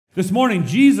This morning,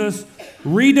 Jesus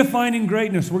redefining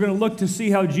greatness. We're going to look to see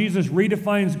how Jesus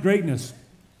redefines greatness.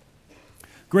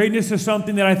 Greatness is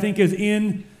something that I think is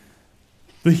in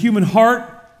the human heart.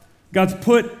 God's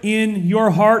put in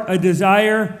your heart a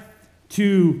desire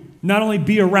to not only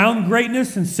be around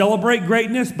greatness and celebrate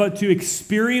greatness, but to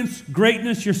experience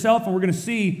greatness yourself. And we're going to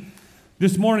see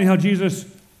this morning how Jesus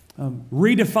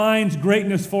redefines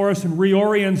greatness for us and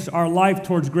reorients our life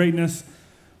towards greatness.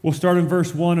 We'll start in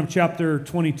verse 1 of chapter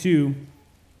 22.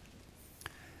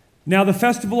 Now the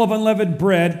festival of unleavened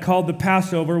bread, called the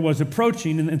Passover, was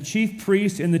approaching, and the chief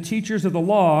priests and the teachers of the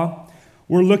law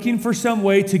were looking for some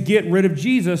way to get rid of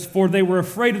Jesus, for they were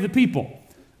afraid of the people.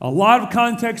 A lot of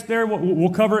context there.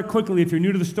 We'll cover it quickly if you're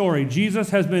new to the story.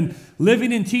 Jesus has been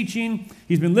living and teaching.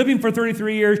 He's been living for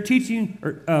 33 years, teaching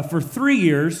for 3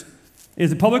 years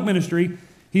is a public ministry.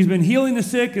 He's been healing the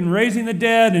sick and raising the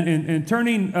dead and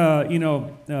turning, a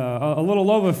little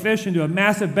loaf of fish into a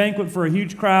massive banquet for a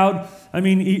huge crowd. I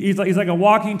mean, he's like a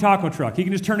walking taco truck. He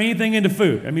can just turn anything into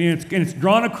food. I mean, it's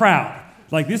drawn a crowd.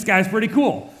 Like, this guy's pretty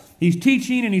cool. He's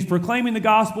teaching and he's proclaiming the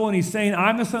gospel and he's saying,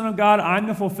 I'm the Son of God, I'm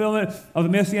the fulfillment of the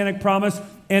Messianic promise.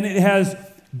 And it has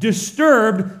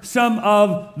disturbed some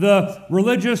of the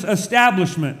religious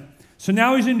establishment. So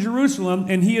now he's in Jerusalem,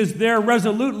 and he is there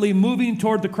resolutely moving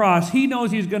toward the cross. He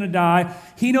knows he's going to die.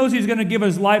 He knows he's going to give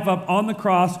his life up on the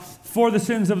cross for the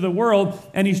sins of the world,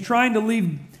 and he's trying to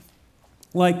leave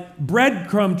like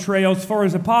breadcrumb trails for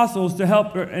his apostles to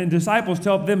help and disciples to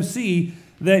help them see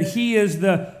that he is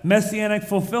the messianic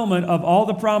fulfillment of all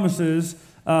the promises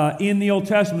in the Old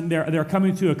Testament. They're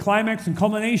coming to a climax and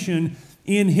culmination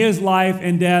in his life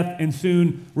and death and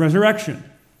soon resurrection.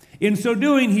 In so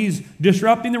doing, he's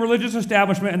disrupting the religious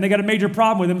establishment, and they got a major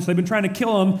problem with him, so they've been trying to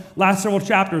kill him last several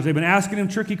chapters. They've been asking him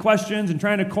tricky questions and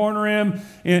trying to corner him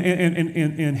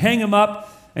and hang him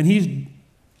up, and he's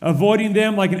avoiding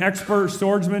them like an expert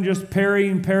swordsman, just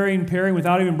parrying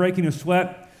without even breaking a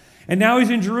sweat. And now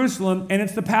he's in Jerusalem, and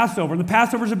it's the Passover, and the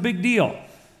Passover is a big deal.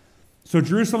 So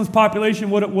Jerusalem's population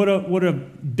would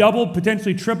have doubled,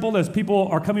 potentially tripled, as people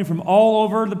are coming from all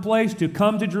over the place to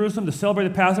come to Jerusalem to celebrate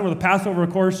the Passover. The Passover,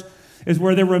 of course, is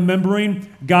where they're remembering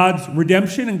God's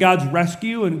redemption and God's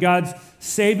rescue and God's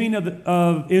saving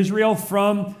of Israel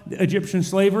from Egyptian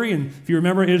slavery. And if you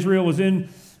remember, Israel was in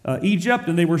Egypt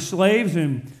and they were slaves,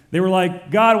 and they were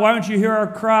like, God, why don't you hear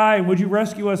our cry? And would you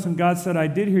rescue us? And God said, I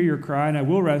did hear your cry, and I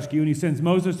will rescue. And he sends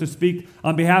Moses to speak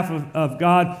on behalf of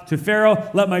God to Pharaoh.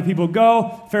 Let my people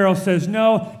go. Pharaoh says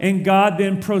no. And God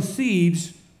then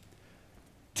proceeds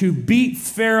to beat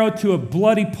Pharaoh to a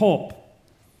bloody pulp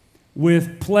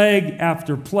with plague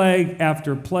after plague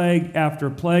after plague after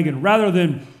plague. And rather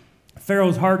than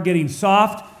Pharaoh's heart getting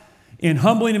soft and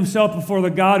humbling himself before the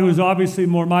God who is obviously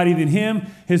more mighty than him,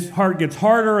 his heart gets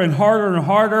harder and harder and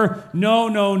harder. No,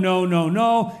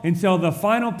 until the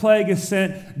final plague is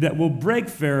sent that will break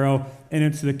Pharaoh, and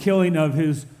it's the killing of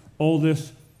his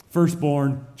oldest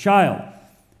firstborn child.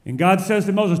 And God says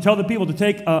to Moses, tell the people to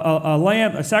take a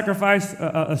lamb, a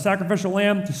sacrificial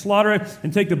lamb, to slaughter it,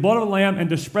 and take the blood of the lamb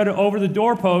and to spread it over the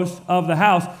doorpost of the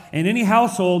house. And any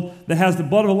household that has the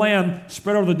blood of a lamb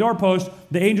spread over the doorpost,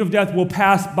 the angel of death will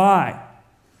pass by.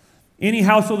 Any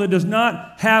household that does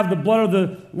not have the blood of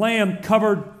the lamb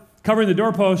covering the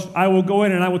doorpost, I will go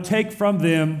in and I will take from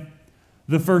them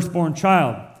the firstborn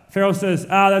child. Pharaoh says,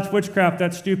 that's witchcraft,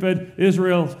 that's stupid.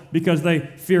 Israel, because they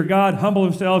fear God, humble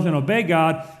themselves, and obey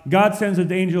God, God sends an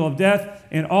angel of death,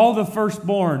 and all the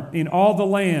firstborn in all the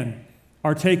land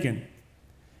are taken.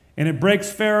 And it breaks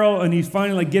Pharaoh, and he's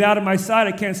finally like, get out of my sight,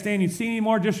 I can't stand you seeing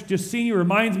anymore. Just seeing you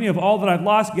reminds me of all that I've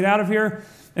lost, get out of here.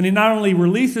 And he not only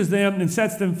releases them and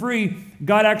sets them free,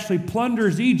 God actually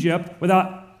plunders Egypt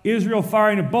without Israel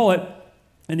firing a bullet.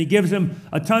 And he gives him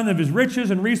a ton of his riches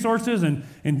and resources and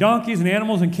donkeys and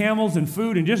animals and camels and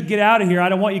food, and just get out of here. I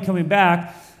don't want you coming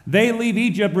back. They leave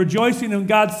Egypt rejoicing in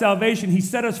God's salvation. He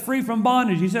set us free from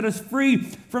bondage. He set us free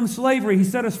from slavery. He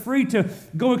set us free to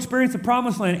go experience the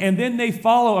promised land. And then they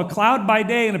follow a cloud by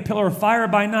day and a pillar of fire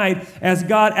by night as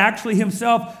God actually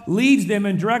himself leads them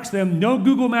and directs them. No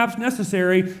Google Maps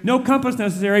necessary, no compass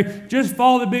necessary. Just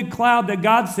follow the big cloud that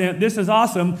God sent. This is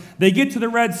awesome. They get to the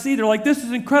Red Sea. They're like, this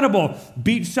is incredible.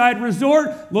 Beachside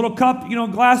resort, little cup,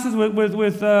 glasses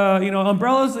with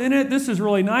umbrellas in it. This is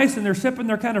really nice. And they're sipping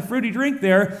their kind of fruity drink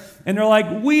there. And they're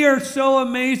like, we are so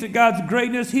amazed at God's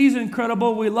greatness. He's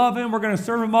incredible. We love him. We're going to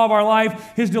serve him all of our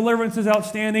life. His deliverance is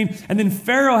outstanding. And then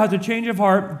Pharaoh has a change of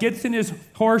heart, gets in his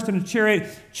horse and a chariot,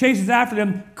 chases after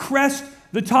them, crests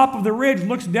the top of the ridge,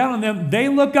 looks down on them. They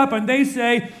look up and they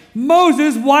say,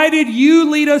 Moses, why did you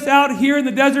lead us out here in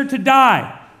the desert to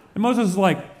die? And Moses is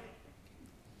like,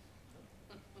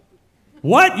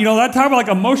 What? That talk about like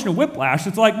emotional whiplash.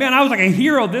 It's like, man, I was like a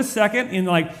hero this second, and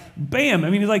like, bam. I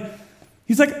mean,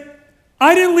 he's like,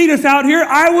 I didn't lead us out here.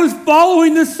 I was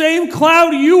following the same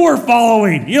cloud you were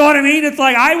following. You know what I mean? It's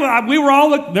like we were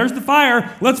all, there's the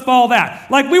fire. Let's follow that.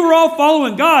 Like we were all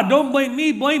following God. Don't blame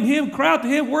me. Blame him. Cry out to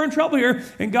him. We're in trouble here.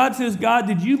 And God says, God,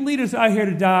 did you lead us out here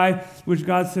to die? Which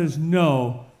God says,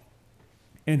 no.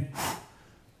 And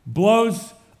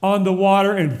blows on the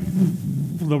water,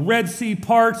 and the Red Sea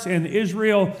parts, and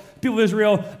people of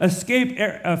Israel escape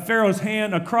Pharaoh's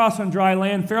hand across on dry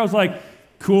land. Pharaoh's like,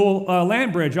 cool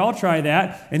land bridge, I'll try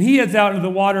that. And he heads out into the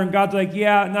water, and God's like,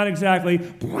 yeah, not exactly.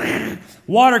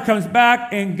 Water comes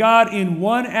back, and God in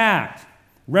one act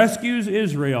rescues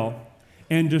Israel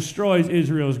and destroys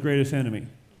Israel's greatest enemy.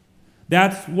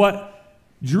 That's what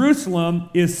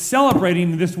Jerusalem is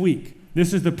celebrating this week.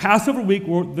 This is the Passover week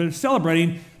where they're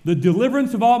celebrating the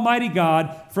deliverance of Almighty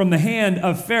God from the hand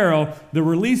of Pharaoh, the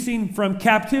releasing from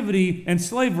captivity and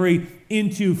slavery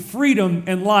into freedom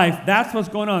and life. That's what's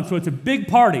going on. So it's a big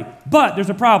party. But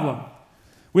there's a problem.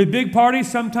 With big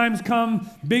parties sometimes come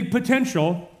big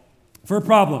potential for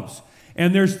problems.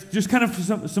 And there's just kind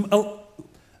of some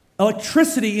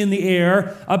electricity in the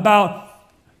air about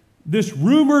this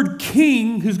rumored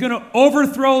king who's going to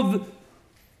overthrow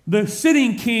the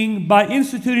sitting king by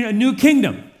instituting a new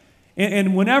kingdom.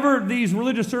 And whenever these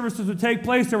religious services would take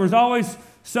place, there was always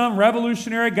some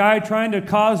revolutionary guy trying to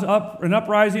cause an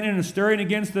uprising and a stirring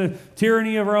against the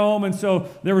tyranny of Rome. And so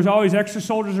there was always extra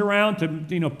soldiers around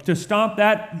to stomp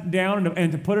that down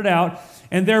and to put it out.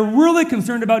 And they're really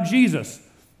concerned about Jesus,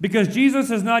 because Jesus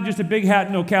is not just a big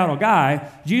hat, no cattle guy.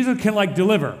 Jesus can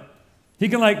deliver. He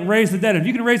can raise the dead. If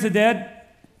you can raise the dead,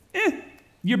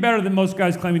 you're better than most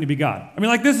guys claiming to be God. I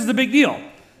mean, this is a big deal.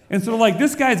 And so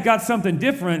this guy's got something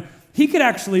different. He could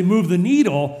actually move the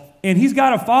needle, and he's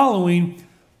got a following.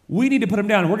 We need to put him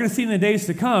down. And we're going to see in the days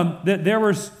to come that there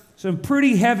was some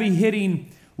pretty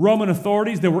heavy-hitting Roman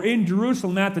authorities that were in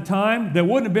Jerusalem at the time that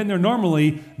wouldn't have been there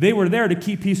normally. They were there to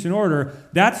keep peace and order.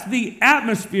 That's the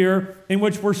atmosphere in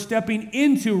which we're stepping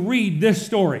into. Read this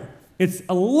story. It's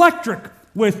electric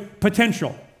with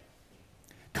potential.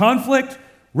 Conflict,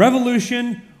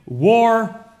 revolution,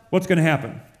 war. What's going to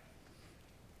happen?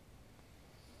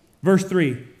 Verse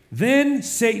 3. Then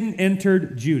Satan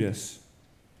entered Judas,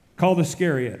 called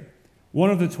Iscariot, one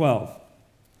of the 12.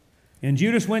 And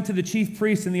Judas went to the chief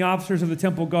priests and the officers of the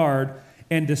temple guard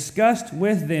and discussed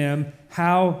with them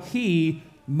how he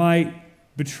might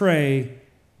betray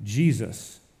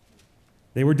Jesus.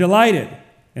 They were delighted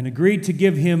and agreed to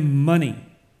give him money.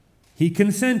 He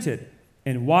consented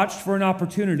and watched for an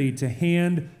opportunity to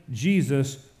hand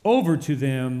Jesus over to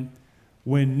them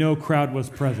when no crowd was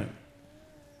present.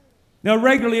 Now,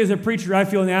 regularly as a preacher, I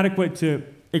feel inadequate to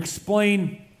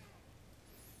explain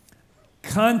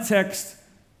context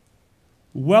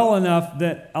well enough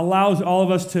that allows all of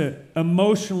us to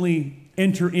emotionally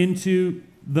enter into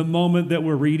the moment that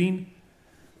we're reading.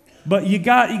 But you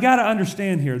got to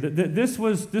understand here that this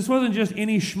wasn't just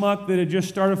any schmuck that had just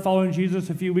started following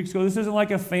Jesus a few weeks ago. This isn't like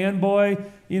a fanboy,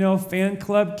 fan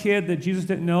club kid that Jesus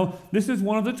didn't know. This is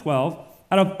one of the 12.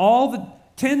 Out of all the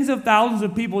tens of thousands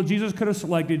of people Jesus could have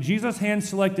selected, Jesus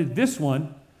hand-selected this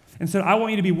one and said, I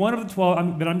want you to be one of the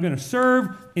 12 that I'm going to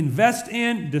serve, invest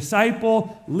in,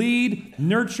 disciple, lead,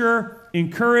 nurture,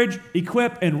 encourage,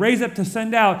 equip, and raise up to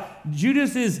send out.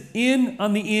 Judas is in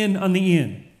on the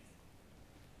in.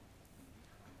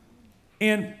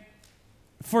 And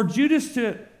for Judas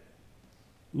to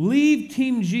leave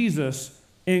Team Jesus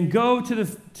and go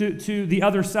to the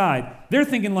other side, they're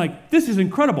thinking this is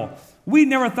incredible. We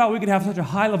never thought we could have such a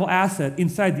high-level asset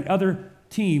inside the other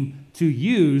team to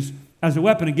use as a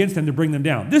weapon against them to bring them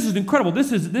down. This is incredible.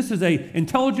 This is a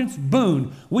intelligence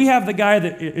boon. We have the guy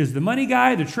that is the money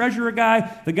guy, the treasurer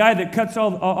guy, the guy that cuts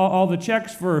all the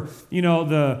checks for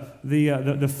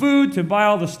the food to buy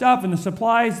all the stuff and the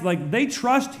supplies. They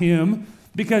trust him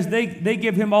because they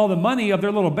give him all the money of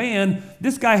their little band.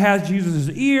 This guy has Jesus'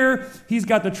 ear. He's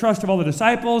got the trust of all the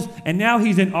disciples, and now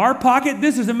he's in our pocket.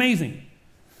 This is amazing.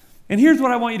 And here's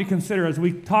what I want you to consider as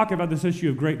we talk about this issue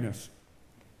of greatness,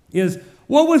 is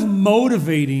what was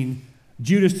motivating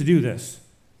Judas to do this?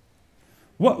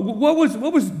 What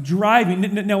was driving?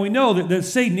 Now we know that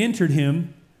Satan entered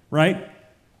him, right?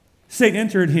 Satan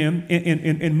entered him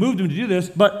and moved him to do this,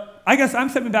 but I guess I'm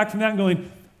stepping back from that and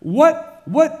going, what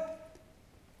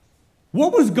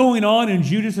was going on in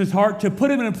Judas's heart to put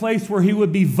him in a place where he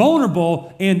would be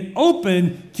vulnerable and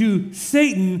open to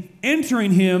Satan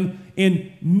entering him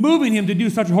and moving him to do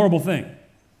such a horrible thing?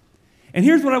 And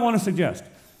here's what I want to suggest,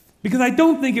 because I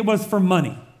don't think it was for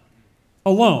money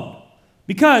alone.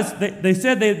 Because they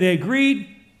said they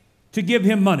agreed to give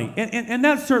him money. And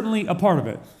that's certainly a part of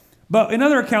it. But in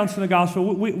other accounts in the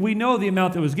gospel, we know the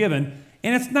amount that was given.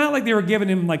 And it's not like they were giving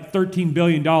him like $13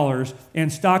 billion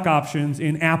and stock options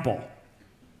in Apple.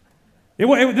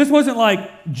 This wasn't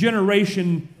like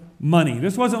generation money.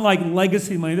 This wasn't like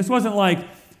legacy money. This wasn't like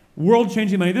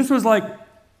world-changing money. This was like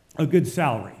a good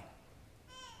salary.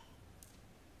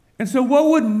 And so what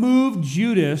would move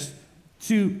Judas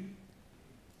to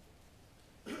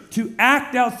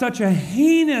act out such a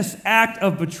heinous act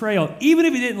of betrayal, even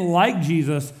if he didn't like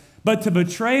Jesus, but to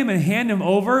betray him and hand him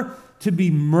over to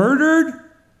be murdered?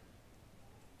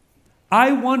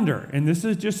 I wonder, and this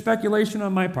is just speculation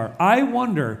on my part, I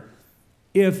wonder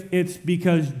if it's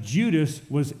because Judas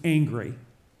was angry.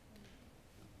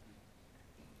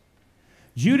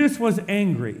 Judas was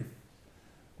angry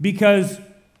because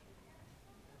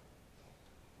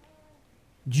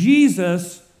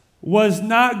Jesus was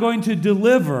not going to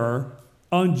deliver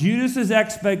on Judas's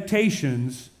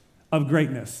expectations of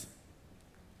greatness.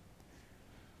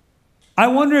 I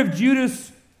wonder if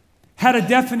Judas had a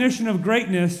definition of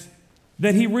greatness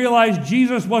that he realized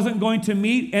Jesus wasn't going to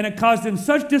meet, and it caused him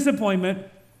such disappointment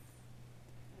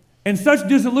and such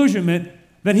disillusionment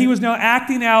that he was now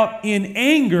acting out in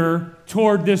anger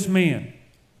toward this man.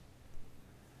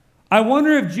 I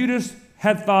wonder if Judas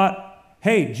had thought,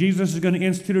 hey, Jesus is going to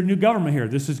institute a new government here.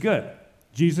 This is good.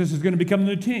 Jesus is going to become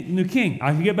the new king.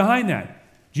 I can get behind that.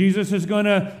 Jesus is going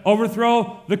to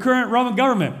overthrow the current Roman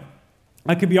government.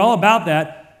 I could be all about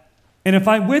that. And if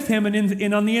I'm with him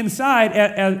and on the inside,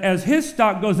 as his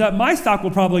stock goes up, my stock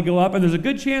will probably go up. And there's a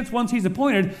good chance once he's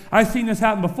appointed, I've seen this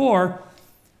happen before,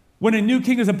 when a new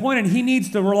king is appointed, he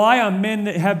needs to rely on men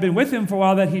that have been with him for a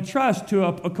while that he trusts to,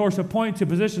 of course, appoint to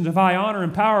positions of high honor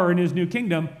and power in his new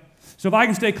kingdom. So if I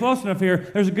can stay close enough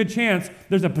here, there's a good chance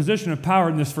there's a position of power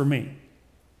in this for me.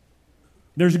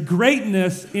 There's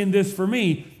greatness in this for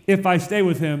me if I stay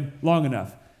with him long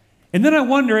enough. And then I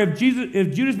wonder if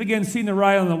Judas begins seeing the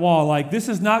writing on the wall, like, this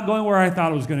is not going where I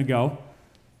thought it was going to go.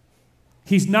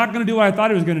 He's not going to do what I thought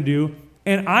he was going to do.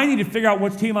 And I need to figure out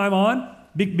which team I'm on,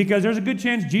 because there's a good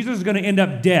chance Jesus is going to end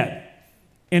up dead.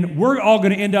 And we're all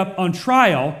going to end up on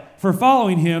trial for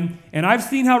following him. And I've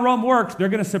seen how Rome works. They're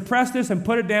going to suppress this and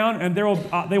put it down, and they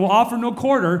will offer no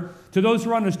quarter to those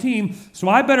who are on his team. So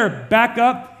I better back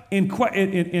up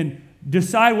and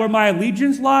decide where my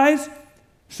allegiance lies,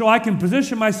 so I can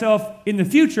position myself in the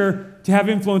future to have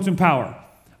influence and power.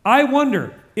 I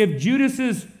wonder if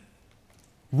Judas's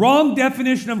wrong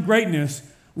definition of greatness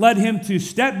led him to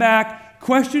step back,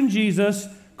 question Jesus,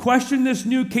 question this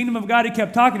new kingdom of God he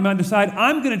kept talking about, and decide,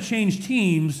 I'm going to change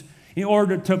teams in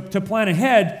order to plan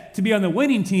ahead to be on the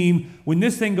winning team when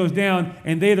this thing goes down,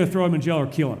 and they either throw him in jail or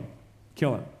kill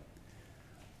him.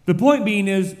 The point being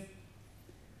is,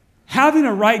 having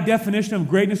a right definition of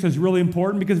greatness is really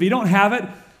important, because if you don't have it,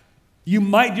 you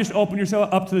might just open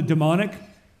yourself up to the demonic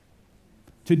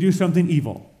to do something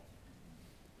evil.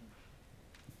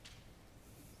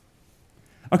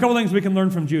 A couple things we can learn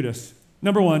from Judas.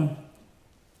 Number one,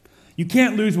 you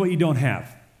can't lose what you don't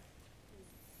have.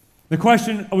 The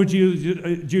question with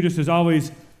Judas is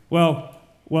always, well,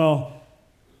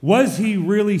 was he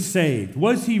really saved?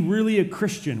 Was he really a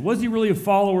Christian? Was he really a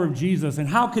follower of Jesus? And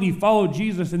how could he follow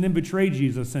Jesus and then betray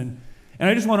Jesus? And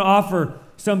I just want to offer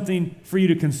something for you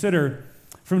to consider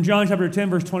from John chapter 10,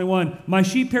 verse 21. My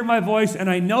sheep hear my voice, and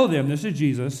I know them, this is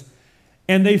Jesus,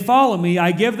 and they follow me.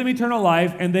 I give them eternal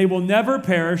life, and they will never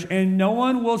perish, and no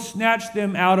one will snatch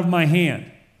them out of my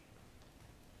hand.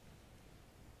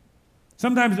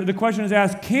 Sometimes the question is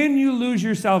asked, can you lose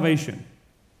your salvation?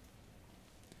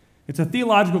 It's a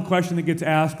theological question that gets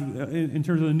asked in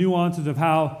terms of the nuances of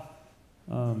how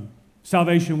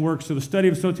salvation works. So the study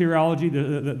of soteriology,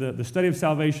 the study of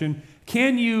salvation,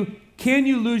 can you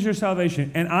lose your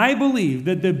salvation? And I believe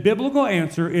that the biblical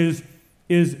answer is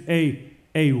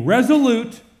a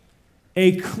resolute,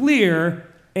 a clear,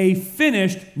 a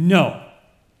finished no.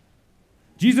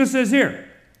 Jesus says here,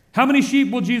 how many sheep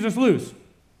will Jesus lose?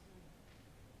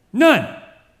 None.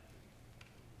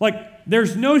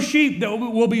 There's no sheep that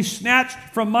will be snatched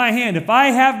from my hand. If I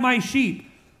have my sheep,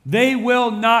 they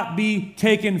will not be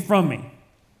taken from me.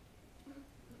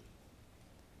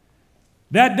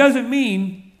 That doesn't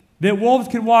mean that wolves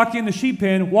can walk in the sheep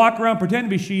pen, walk around, pretend to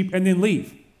be sheep, and then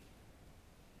leave.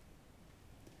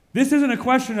 This isn't a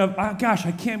question of, oh gosh,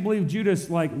 I can't believe Judas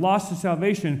lost his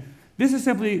salvation. This is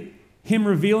simply him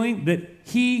revealing that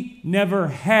he never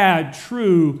had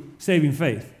true saving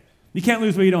faith. You can't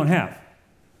lose what you don't have.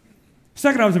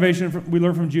 Second observation we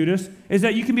learn from Judas is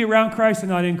that you can be around Christ and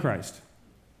not in Christ.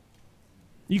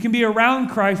 You can be around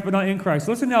Christ but not in Christ.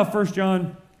 Listen to how 1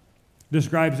 John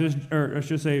describes this, or I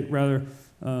should say rather,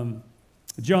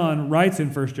 John writes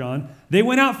in 1 John, they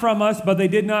went out from us, but they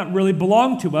did not really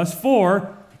belong to us,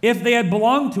 for if they had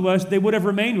belonged to us, they would have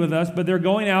remained with us, but their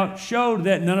going out showed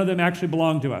that none of them actually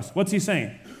belonged to us. What's he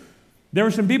saying? There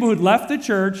were some people who'd left the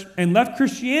church and left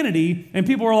Christianity, and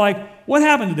people were like, what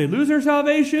happened? Did they lose their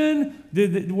salvation?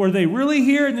 Were they really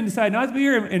here and then decided not to be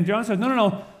here? And John says,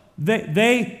 no.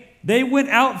 They went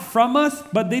out from us,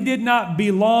 but they did not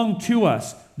belong to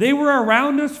us. They were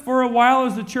around us for a while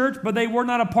as the church, but they were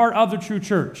not a part of the true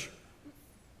church.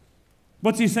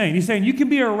 What's he saying? He's saying you can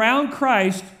be around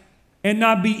Christ and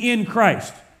not be in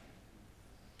Christ.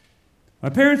 My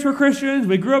parents were Christians.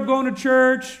 We grew up going to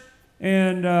church.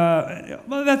 And,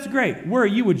 well, that's great. Where are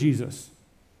you with Jesus?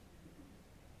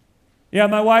 Yeah,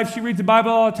 my wife, she reads the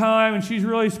Bible all the time, and she's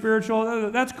really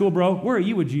spiritual. That's cool, bro. Where are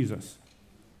you with Jesus?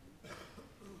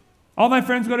 All my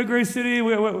friends go to Grace City.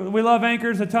 We love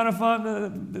Anchors, a ton of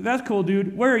fun. That's cool,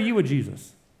 dude. Where are you with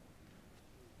Jesus?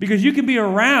 Because you can be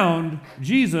around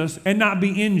Jesus and not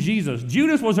be in Jesus.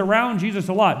 Judas was around Jesus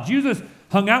a lot. Jesus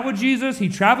hung out with Jesus. He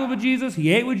traveled with Jesus.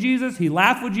 He ate with Jesus. He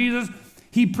laughed with Jesus.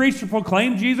 He preached and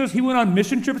proclaimed Jesus. He went on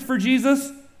mission trips for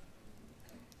Jesus.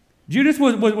 Judas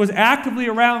was actively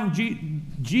around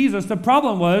Jesus. The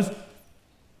problem was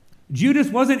Judas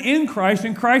wasn't in Christ,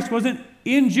 and Christ wasn't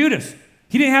in Judas.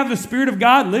 He didn't have the Spirit of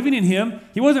God living in him.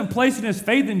 He wasn't placing his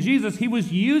faith in Jesus. He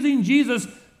was using Jesus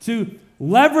to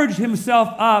leverage himself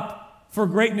up for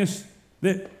greatness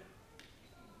that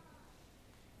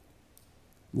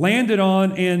landed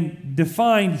on and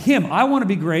defined him. I want to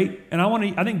be great, and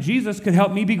I think Jesus could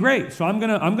help me be great. So I'm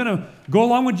gonna go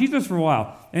along with Jesus for a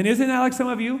while. And isn't that like some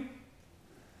of you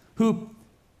who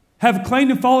have claimed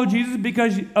to follow Jesus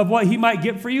because of what he might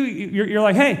get for you? You're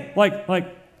like, hey,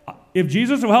 like if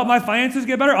Jesus will help my finances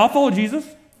get better, I'll follow Jesus.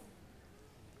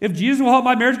 If Jesus will help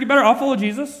my marriage get better, I'll follow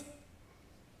Jesus.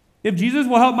 If Jesus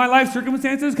will help my life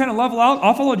circumstances kind of level out,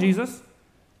 I'll follow Jesus.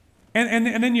 And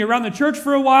then you're around the church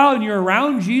for a while, and you're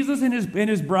around Jesus and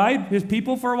his bride, his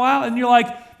people for a while, and you're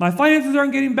like, my finances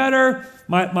aren't getting better,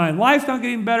 my life's not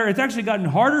getting better, it's actually gotten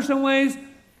harder some ways,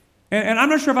 and I'm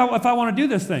not sure if I want to do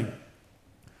this thing.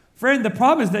 Friend, the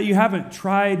problem is that you haven't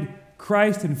tried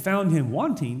Christ and found him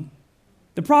wanting.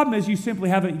 The problem is you simply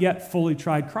haven't yet fully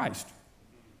tried Christ.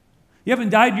 You haven't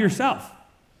died to yourself.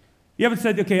 You haven't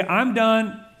said, okay, I'm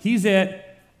done, he's it,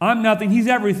 I'm nothing, he's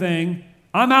everything,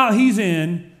 I'm out, he's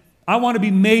in, I want to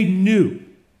be made new.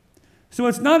 So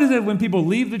it's not as if when people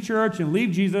leave the church and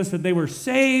leave Jesus that they were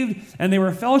saved and they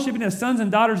were fellowshipping as sons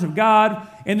and daughters of God,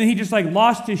 and then he just like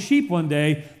lost his sheep one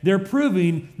day. They're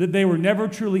proving that they were never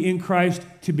truly in Christ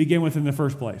to begin with in the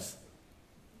first place.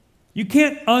 You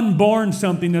can't unborn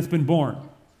something that's been born.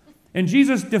 And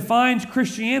Jesus defines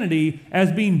Christianity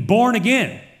as being born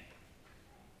again.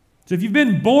 So if you've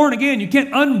been born again, you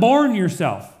can't unborn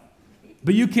yourself.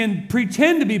 But you can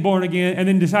pretend to be born again and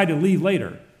then decide to leave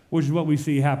later, which is what we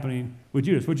see happening with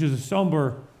Judas, which is a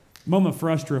somber moment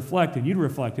for us to reflect, and you to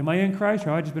reflect. Am I in Christ, or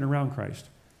have I just been around Christ?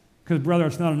 Because, brother,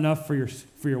 it's not enough for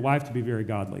your wife to be very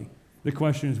godly. The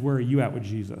question is, where are you at with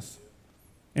Jesus?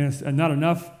 And it's not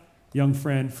enough, young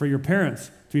friend, for your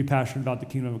parents to be passionate about the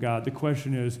kingdom of God. The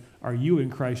question is, are you in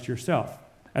Christ yourself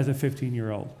as a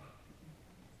 15-year-old?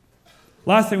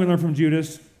 Last thing we learn from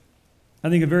Judas, I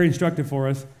think very instructive for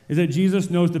us, is that Jesus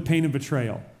knows the pain of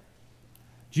betrayal.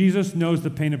 Jesus knows the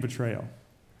pain of betrayal.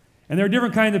 And there are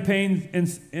different kinds of pain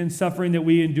and suffering that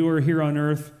we endure here on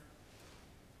earth.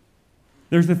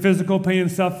 There's the physical pain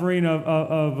and suffering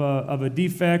of a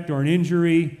defect or an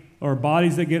injury or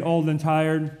bodies that get old and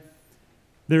tired.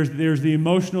 There's the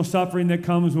emotional suffering that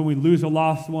comes when we lose a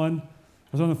lost one.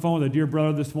 I was on the phone with a dear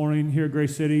brother this morning here at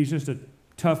Grace City. He's just a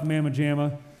tough mamma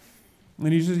jamma.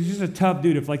 And he's just a tough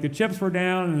dude. If like the chips were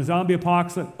down and the zombie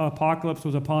apocalypse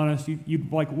was upon us,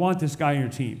 you'd like want this guy on your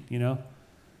team, you know?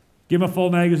 Give him a full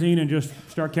magazine and just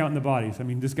start counting the bodies. I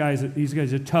mean, this guy's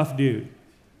a tough dude.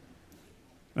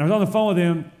 And I was on the phone with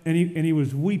him, and he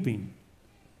was weeping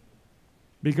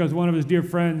because one of his dear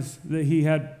friends that he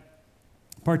had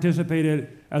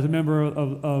participated as a member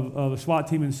of a SWAT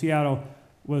team in Seattle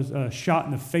was shot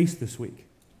in the face this week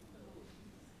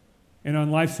and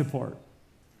on life support,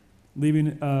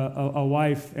 leaving a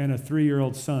wife and a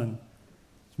 3-year-old son.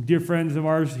 Some dear friends of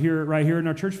ours right here in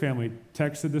our church family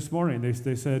texted this morning.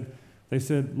 They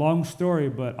said, long story,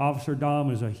 but Officer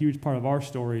Dom is a huge part of our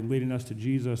story in leading us to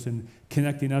Jesus and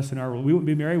connecting us in our world. We wouldn't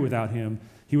be married without him.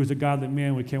 He was a godly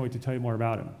man. We can't wait to tell you more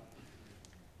about him.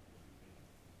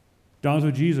 Dom's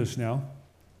with Jesus now,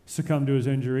 succumbed to his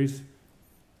injuries.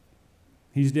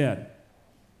 He's dead.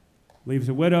 Leaves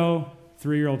a widow,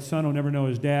 3-year-old son will never know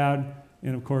his dad,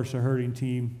 and of course a hurting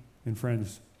team and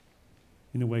friends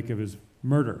in the wake of his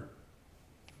murder.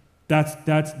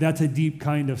 That's a deep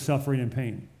kind of suffering and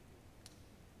pain.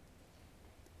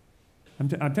 I'm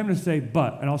tempted to say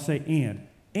but, and I'll say and.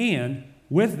 And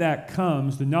with that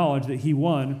comes the knowledge that he,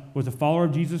 one, was a follower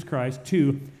of Jesus Christ,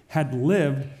 two, had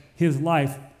lived his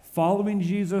life following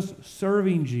Jesus,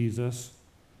 serving Jesus,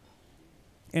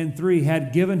 and three,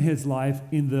 had given his life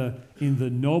in the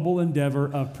noble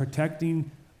endeavor of protecting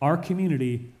our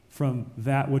community from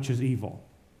that which is evil.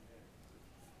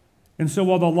 And so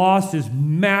while the loss is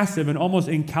massive and almost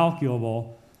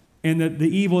incalculable, and that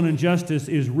the evil and injustice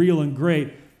is real and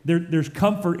great, there's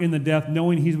comfort in the death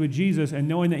knowing he's with Jesus and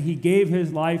knowing that he gave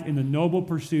his life in the noble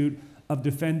pursuit of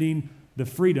defending the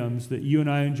freedoms that you and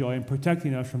I enjoy and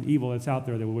protecting us from evil that's out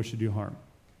there that will wish to do harm.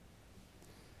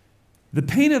 The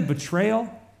pain of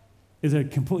betrayal is a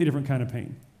completely different kind of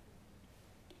pain.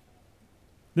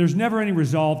 There's never any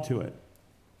resolve to it.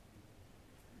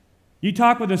 You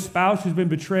talk with a spouse who's been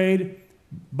betrayed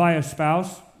by a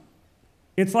spouse,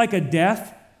 it's like a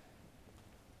death,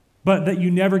 but that you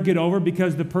never get over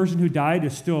because the person who died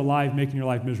is still alive, making your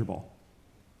life miserable.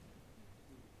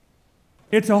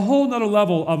 It's a whole nother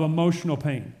level of emotional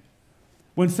pain.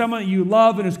 When someone you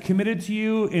love and is committed to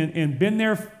you and been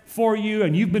there for you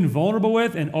and you've been vulnerable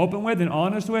with and open with and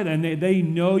honest with, and they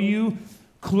know you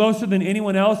closer than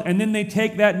anyone else, and then they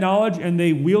take that knowledge and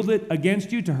they wield it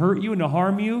against you to hurt you and to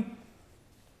harm you,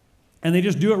 and they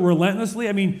just do it relentlessly.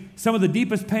 I mean, some of the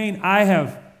deepest pain I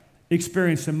have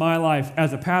experienced in my life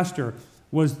as a pastor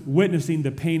was witnessing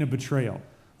the pain of betrayal.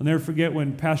 I'll never forget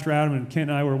when Pastor Adam and Kent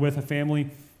and I were with a family, it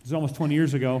was almost 20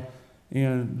 years ago,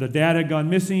 and the dad had gone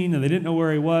missing and they didn't know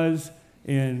where he was,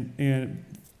 and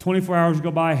 24 hours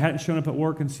go by, hadn't shown up at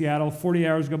work in Seattle, 40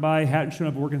 hours go by, hadn't shown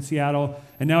up at work in Seattle,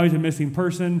 and now he's a missing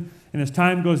person, and as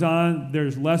time goes on,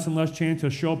 there's less and less chance he'll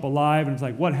show up alive, and it's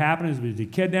like, what happened? Is he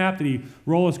kidnapped? Did he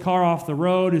roll his car off the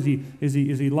road? Is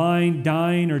he lying,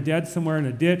 dying, or dead somewhere in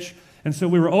a ditch? And so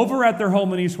we were over at their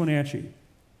home in East Wenatchee.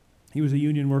 He was a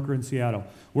union worker in Seattle.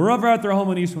 We're over at their home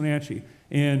in East Wenatchee,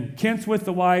 and Kent's with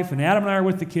the wife, and Adam and I are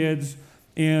with the kids,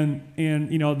 and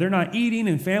you know, they're not eating,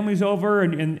 and family's over,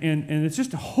 and it's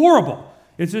just horrible.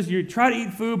 It's just you try to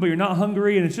eat food, but you're not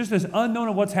hungry, and it's just this unknown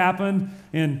of what's happened,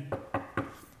 and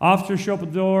officers show up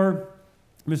at the door.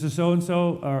 Mrs.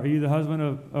 So-and-so, are you the husband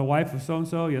of a wife of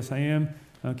so-and-so? Yes, I am.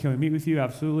 Can we meet with you?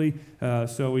 Absolutely.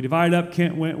 So we divided up.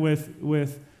 Kent went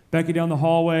with Becky down the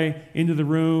hallway into the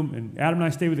room, and Adam and I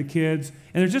stayed with the kids.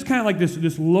 And there's just kind of like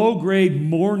this low-grade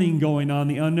mourning going on,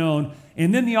 the unknown.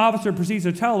 And then the officer proceeds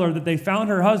to tell her that they found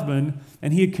her husband,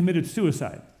 and he had committed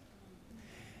suicide.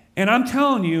 And I'm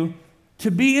telling you,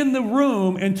 to be in the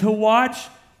room and to watch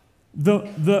the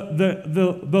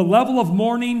level of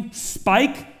mourning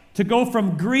spike, to go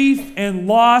from grief and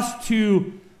loss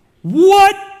to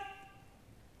what?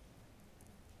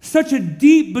 Such a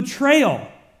deep betrayal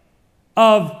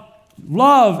of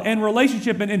love and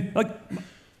relationship. And like,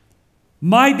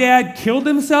 my dad killed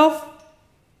himself.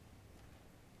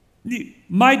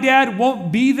 My dad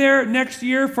won't be there next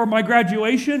year for my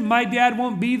graduation. My dad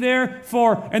won't be there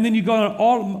and then you go to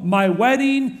all my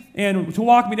wedding and to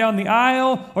walk me down the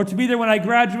aisle, or to be there when I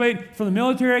graduate from the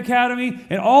military academy,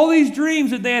 and all these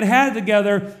dreams that they had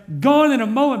together gone in a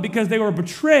moment because they were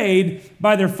betrayed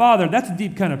by their father. That's a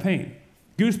deep kind of pain.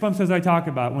 Goosebumps as I talk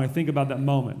about when I think about that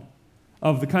moment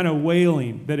of the kind of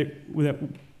wailing that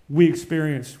we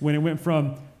experienced when it went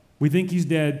from we think he's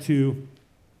dead to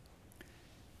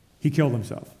he killed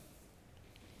himself.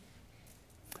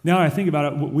 Now I think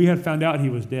about it, we had found out he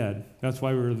was dead. That's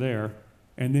why we were there.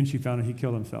 And then she found out he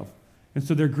killed himself. And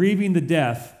so they're grieving the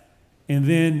death, and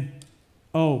then,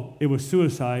 oh, it was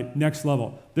suicide, next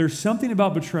level. There's something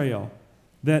about betrayal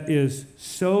that is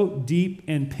so deep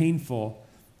and painful.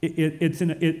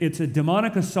 It's a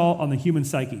demonic assault on the human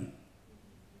psyche.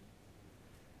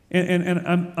 And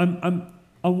I'm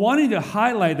wanting to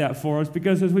highlight that for us,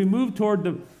 because as we move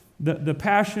toward the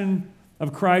passion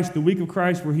of Christ, the week of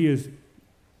Christ where he is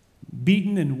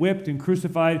beaten and whipped and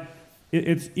crucified,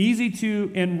 it's easy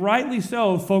to, and rightly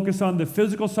so, focus on the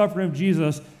physical suffering of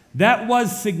Jesus. That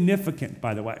was significant,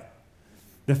 by the way.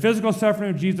 The physical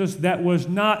suffering of Jesus, that was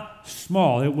not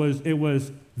small. It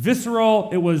was visceral.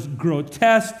 It was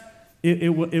grotesque.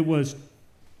 It was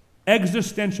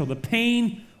existential. The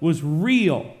pain was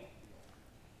real.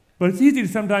 But it's easy to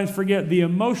sometimes forget the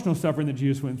emotional suffering that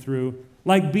Jesus went through,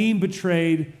 like being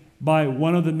betrayed by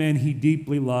one of the men he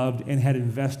deeply loved and had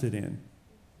invested in.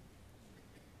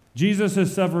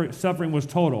 Jesus' suffering was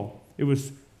total. It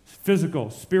was physical,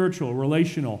 spiritual,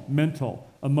 relational, mental,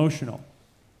 emotional.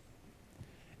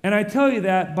 And I tell you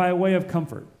that by way of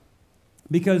comfort,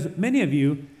 because many of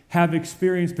you have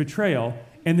experienced betrayal,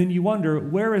 and then you wonder,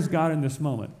 where is God in this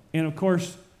moment? And of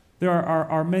course, There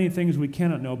are many things we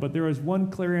cannot know, but there is one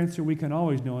clear answer we can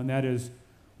always know, and that is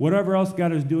whatever else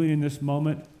God is doing in this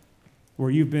moment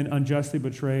where you've been unjustly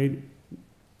betrayed,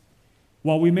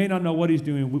 while we may not know what he's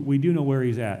doing, we do know where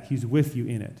he's at. He's with you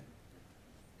in it.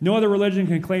 No other religion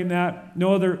can claim that.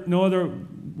 No other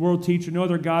world teacher, no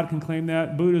other God can claim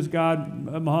that. Buddha's God,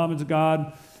 Muhammad's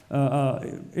God,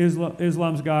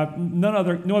 Islam's God. No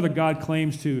other God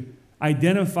claims to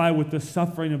identify with the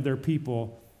suffering of their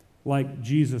people like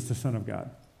Jesus, the Son of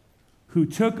God, who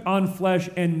took on flesh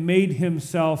and made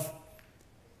himself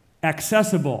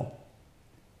accessible,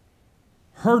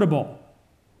 hurtable,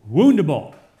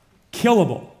 woundable,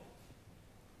 killable.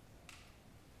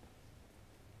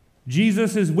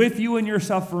 Jesus is with you in your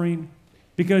suffering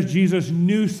because Jesus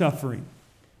knew suffering.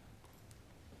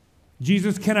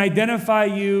 Jesus can identify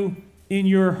you in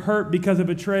your hurt because of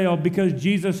betrayal because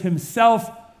Jesus himself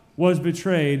was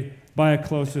betrayed by a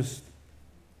closest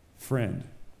friend.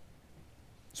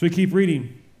 So we keep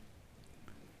reading.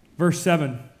 Verse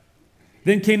 7.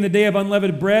 Then came the day of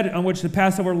unleavened bread on which the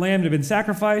Passover lamb had been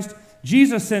sacrificed.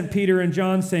 Jesus sent Peter and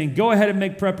John saying, "Go ahead and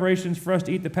make preparations for us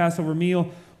to eat the Passover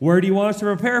meal. Where do you want us to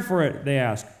prepare for it?" they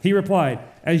asked. He replied,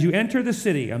 "As you enter the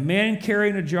city, a man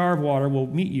carrying a jar of water will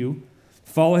meet you.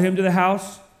 Follow him to the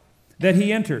house that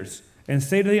he enters and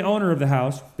say to the owner of the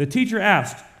house, 'The teacher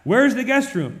asked, where is the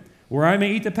guest room where I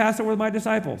may eat the Passover with my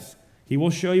disciples?' He will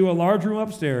show you a large room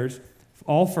upstairs,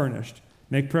 all furnished.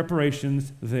 Make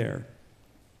preparations there."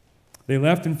 They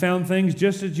left and found things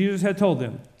just as Jesus had told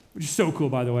them, which is so cool,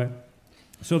 by the way.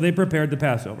 So they prepared the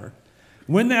Passover.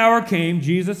 When the hour came,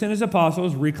 Jesus and his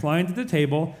apostles reclined at the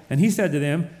table, and he said to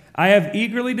them, "I have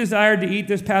eagerly desired to eat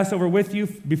this Passover with you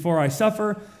before I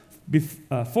suffer.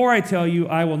 For I tell you,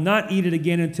 I will not eat it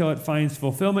again until it finds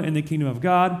fulfillment in the kingdom of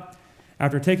God."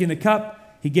 After taking the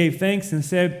cup, he gave thanks and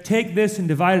said, "Take this and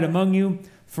divide it among you,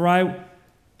 for I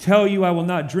tell you I will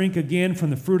not drink again from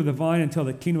the fruit of the vine until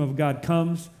the kingdom of God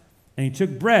comes." And he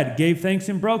took bread, gave thanks,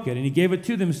 and broke it. And he gave it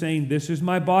to them, saying, "This is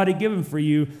my body given for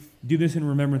you. Do this in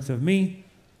remembrance of me."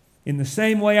 In the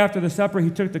same way, after the supper, he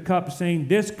took the cup, saying,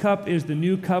 "This cup is the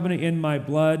new covenant in my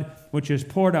blood, which is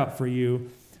poured out for you.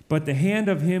 But the hand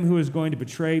of him who is going to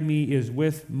betray me is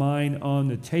with mine on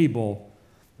the table.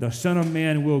 The Son of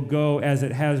Man will go as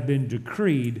it has been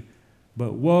decreed,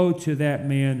 but woe to that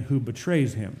man who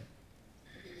betrays him."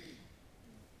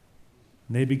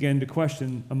 And they began to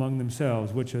question among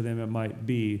themselves which of them it might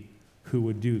be who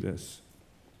would do this.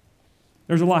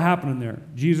 There's a lot happening there.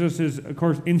 Jesus is, of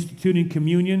course, instituting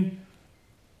communion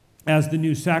as the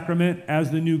new sacrament,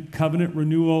 as the new covenant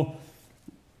renewal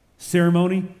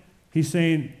ceremony. He's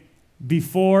saying,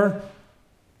 before,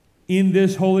 in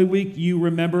this Holy Week, you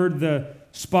remembered the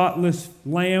spotless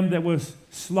lamb that was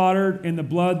slaughtered and the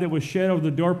blood that was shed over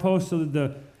the doorpost so that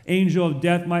the angel of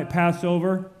death might pass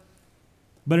over.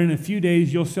 But in a few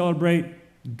days, you'll celebrate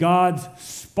God's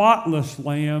spotless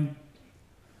lamb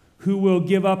who will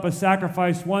give up a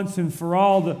sacrifice once and for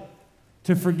all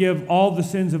to forgive all the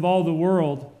sins of all the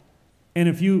world. And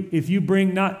if you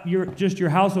bring not just your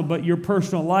household, but your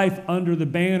personal life under the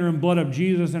banner and blood of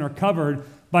Jesus and are covered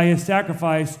by his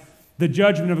sacrifice, the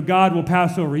judgment of God will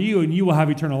pass over you and you will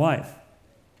have eternal life.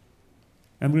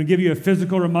 I'm going to give you a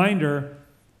physical reminder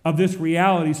of this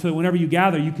reality so that whenever you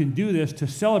gather, you can do this to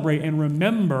celebrate and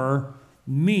remember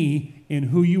me in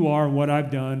who you are and what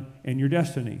I've done and your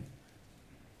destiny.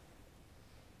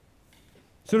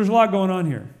 So there's a lot going on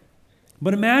here.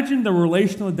 But imagine the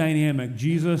relational dynamic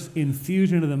Jesus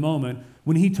infused into the moment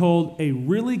when he told a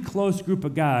really close group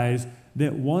of guys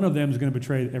that one of them is going to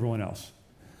betray everyone else.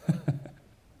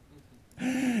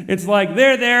 It's like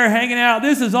they're there hanging out.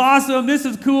 This is awesome. This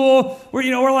is cool.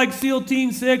 We're like SEAL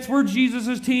Team 6. We're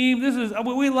Jesus' team.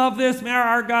 We love this. Man,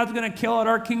 our God's going to kill it.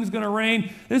 Our King's going to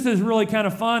reign. This is really kind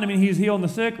of fun. I mean, he's healing the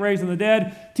sick, raising the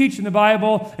dead, teaching the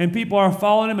Bible, and people are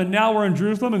following him. And now we're in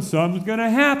Jerusalem, and something's going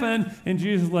to happen. And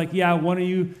Jesus is like, yeah, one of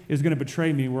you is going to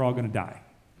betray me. We're all going to die.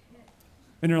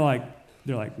 And they're like,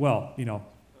 well,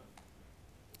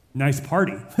 nice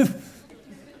party.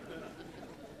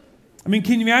 I mean,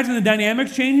 can you imagine the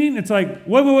dynamics changing? It's like,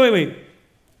 wait.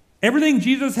 Everything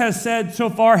Jesus has said so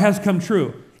far has come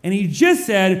true. And he just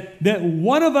said that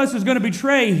one of us is going to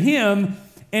betray him.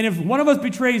 And if one of us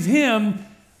betrays him,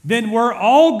 then we're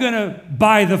all going to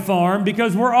buy the farm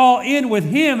because we're all in with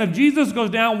him. If Jesus goes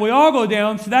down, we all go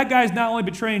down. So that guy's not only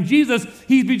betraying Jesus,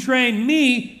 he's betraying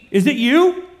me. Is it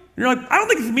you? And you're like, I don't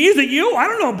think it's me. Is it you? I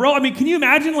don't know, bro. I mean, can you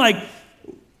imagine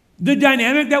the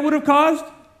dynamic that would have caused?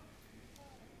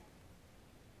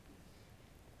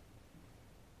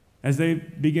 As they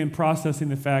begin processing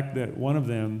the fact that one of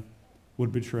them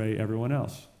would betray everyone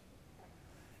else.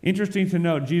 Interesting to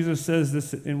note, Jesus says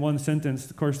this in one sentence.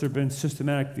 Of course, there have been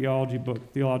systematic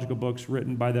theological books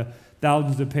written by the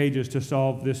thousands of pages to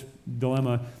solve this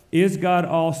dilemma. Is God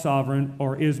all sovereign,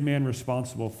 or is man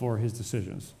responsible for his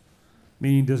decisions?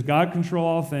 Meaning, does God control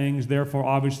all things, therefore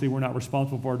obviously we're not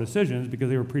responsible for our decisions because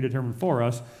they were predetermined for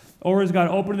us? Or is God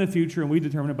open in the future and we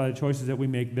determine it by the choices that we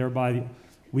make, thereby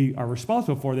we are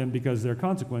responsible for them because there are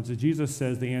consequences? Jesus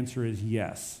says the answer is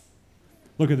yes.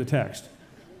 Look at the text.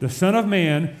 The Son of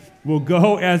Man will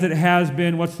go as it has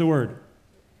been, what's the word?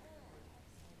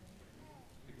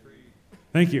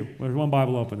 Thank you. There's one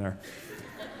Bible open there.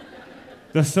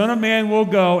 The Son of Man will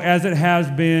go as it has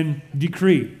been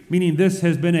decreed, meaning this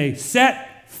has been a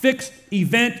set, fixed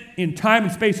event in time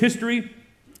and space history.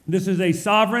 This is a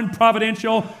sovereign,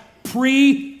 providential,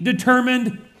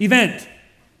 predetermined event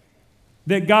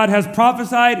that God has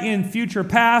prophesied in future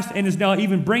past and is now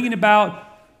even bringing about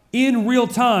in real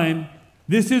time.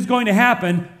 This is going to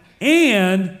happen,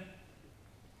 and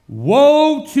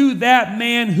woe to that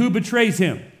man who betrays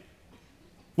him.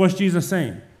 What's Jesus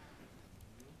saying?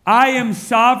 I am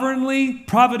sovereignly,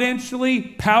 providentially,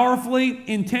 powerfully,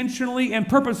 intentionally, and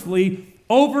purposefully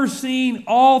overseeing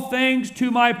all things to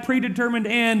my predetermined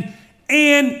end,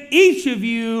 and each of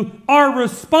you are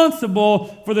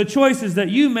responsible for the choices that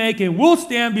you make and will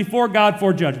stand before God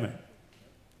for judgment.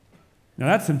 Now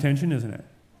that's some tension, isn't it?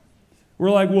 We're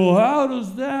like, well, how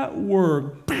does that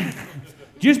work?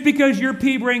 Just because your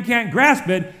pea brain can't grasp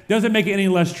it doesn't make it any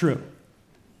less true.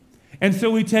 And so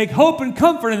we take hope and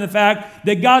comfort in the fact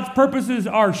that God's purposes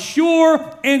are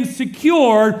sure and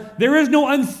secure. There is no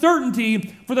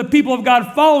uncertainty for the people of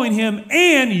God following him,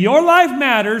 and your life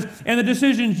matters, and the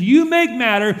decisions you make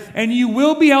matter, and you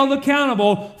will be held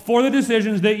accountable for the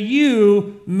decisions that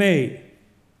you made.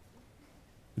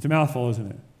 It's a mouthful,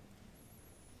 isn't it?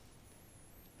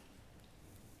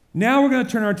 Now we're going to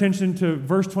turn our attention to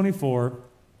verse 24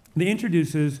 that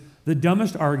introduces the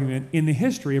dumbest argument in the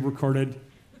history of recorded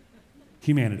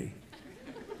humanity.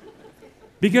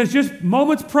 Because just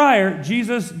moments prior,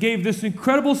 Jesus gave this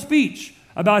incredible speech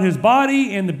about his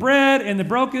body and the bread and the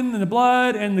broken and the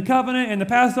blood and the covenant and the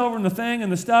Passover and the thing and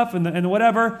the stuff and the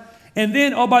whatever. And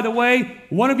then, oh, by the way,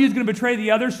 one of you is going to betray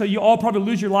the other, so you all probably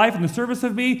lose your life in the service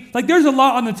of me. Like, there's a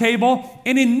lot on the table.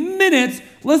 And in minutes,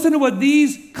 listen to what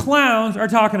these clowns are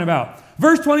talking about.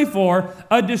 Verse 24,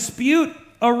 a dispute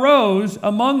arose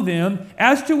among them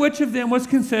as to which of them was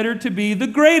considered to be the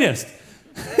greatest.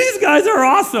 These guys are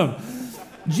awesome.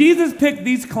 Jesus picked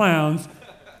these clowns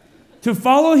to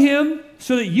follow him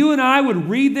so that you and I would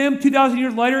read them 2,000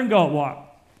 years later and go,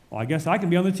 well, I guess I can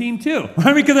be on the team too.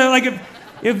 I mean, because like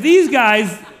if these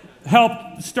guys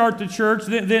help start the church,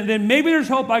 then maybe there's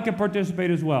hope I can participate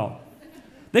as well.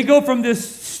 They go from this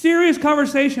serious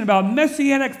conversation about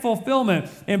messianic fulfillment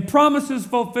and promises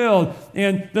fulfilled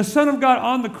and the Son of God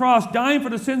on the cross dying for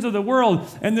the sins of the world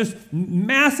and this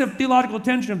massive theological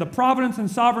tension of the providence and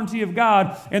sovereignty of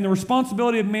God and the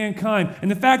responsibility of mankind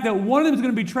and the fact that one of them is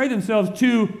going to betray themselves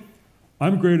to,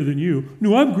 I'm greater than you.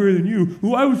 No, I'm greater than you.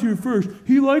 Well, I was here first.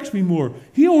 He likes me more.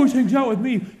 He always hangs out with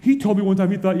me. He told me one time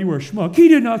he thought you were a schmuck. He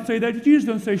did not say that. Jesus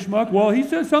doesn't say schmuck. Well, he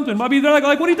said something. Maybe they're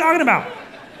like, what are you talking about?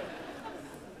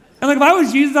 And like if I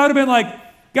was Jesus, I would have been like,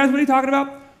 guys, what are you talking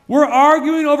about? We're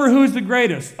arguing over who's the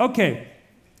greatest. Okay,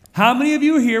 how many of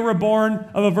you here were born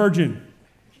of a virgin?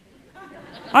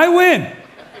 I win.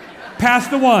 Pass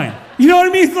the wine. You know what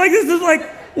I mean? It's like, this is like,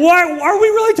 why are we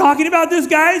really talking about this,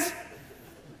 guys?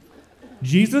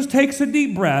 Jesus takes a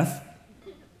deep breath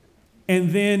and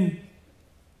then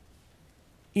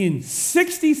in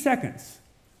 60 seconds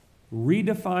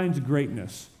redefines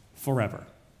greatness forever.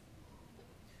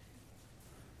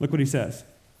 Look what he says.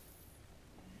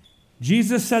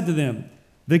 Jesus said to them,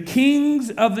 the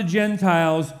kings of the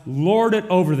Gentiles lord it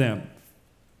over them.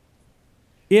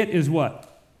 It is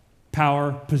what?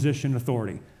 Power, position,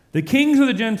 authority. The kings of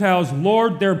the Gentiles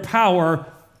lord their power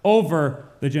over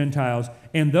the Gentiles,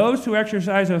 and those who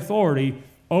exercise authority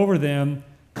over them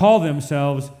call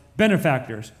themselves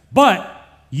benefactors. But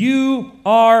you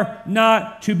are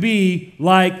not to be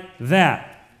like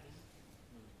that.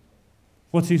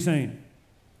 What's he saying?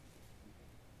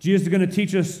 Jesus is going to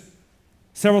teach us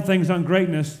several things on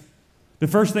greatness. The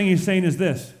first thing he's saying is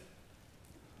this.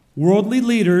 Worldly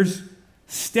leaders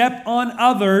step on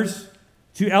others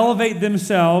to elevate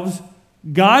themselves.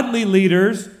 Godly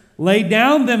leaders lay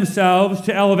down themselves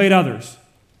to elevate others.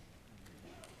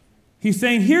 He's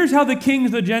saying, here's how the kings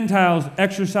of the Gentiles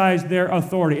exercise their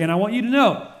authority. And I want you to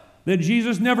know that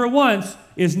Jesus never once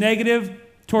is negative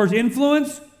towards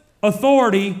influence,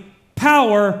 authority,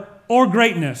 power, or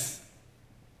greatness.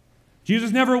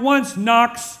 Jesus never once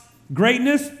knocks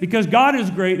Greatness, because God is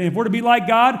great, and if we're to be like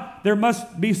God, there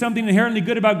must be something inherently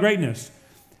good about greatness.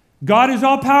 God is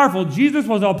all-powerful. Jesus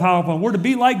was all-powerful, and we're to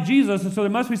be like Jesus, and so there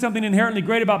must be something inherently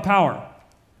great about power.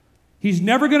 He's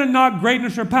never going to knock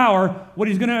greatness or power. What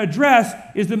he's going to address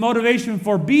is the motivation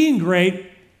for being great,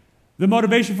 the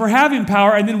motivation for having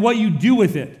power, and then what you do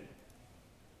with it.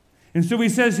 And so he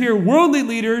says here, worldly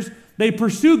leaders, they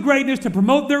pursue greatness to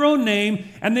promote their own name,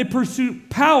 and they pursue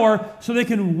power so they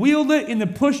can wield it in the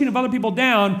pushing of other people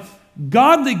down.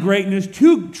 Godly greatness,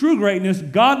 true greatness,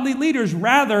 godly leaders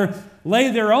rather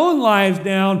lay their own lives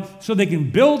down so they can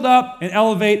build up and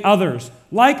elevate others.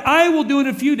 Like I will do in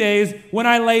a few days when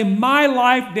I lay my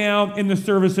life down in the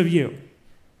service of you.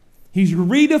 He's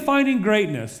redefining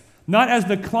greatness, not as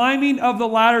the climbing of the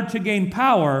ladder to gain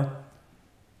power,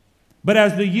 but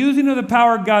as the using of the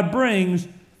power God brings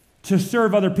to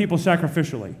serve other people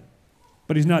sacrificially.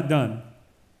 But he's not done.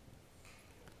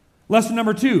 Lesson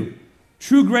number 2.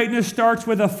 True greatness starts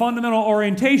with a fundamental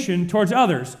orientation towards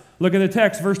others. Look at the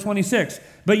text, verse 26.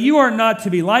 But you are not to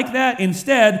be like that.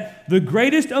 Instead, the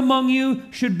greatest among you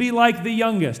should be like the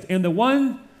youngest, and the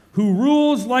one who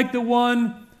rules like the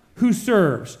one who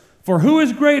serves. For who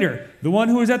is greater, the one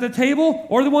who is at the table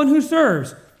or the one who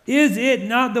serves? Is it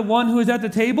not the one who is at the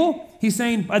table? He's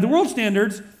saying, by the world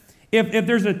standards, if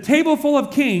there's a table full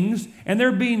of kings and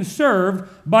they're being served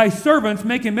by servants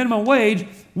making minimum wage,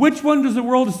 which one does the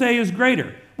world say is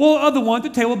greater? Well, the one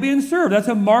at the table being served. That's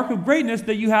a mark of greatness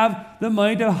that you have the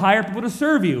money to hire people to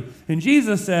serve you. And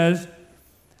Jesus says,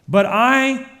 but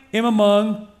I am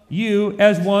among you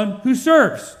as one who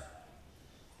serves.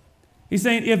 He's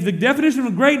saying if the definition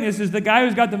of greatness is the guy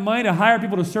who's got the money to hire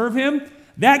people to serve him,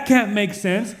 that can't make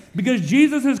sense because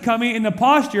Jesus is coming in the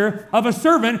posture of a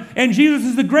servant and Jesus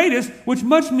is the greatest, which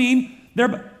must mean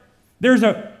there's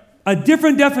a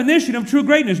different definition of true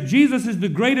greatness. Jesus is the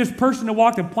greatest person to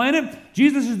walk the planet.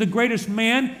 Jesus is the greatest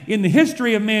man in the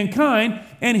history of mankind,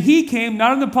 and he came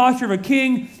not in the posture of a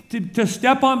king to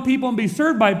step on people and be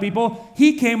served by people.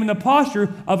 He came in the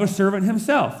posture of a servant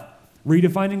himself,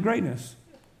 redefining greatness.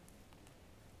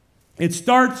 It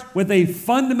starts with a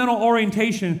fundamental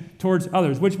orientation towards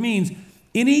others, which means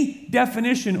any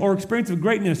definition or experience of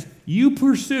greatness you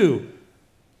pursue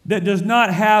that does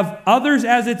not have others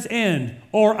as its end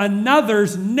or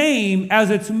another's name as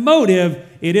its motive,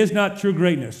 it is not true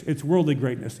greatness. It's worldly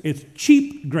greatness. It's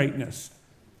cheap greatness.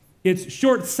 It's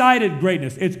short-sighted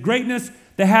greatness. It's greatness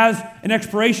that has an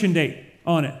expiration date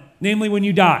on it, namely when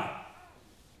you die.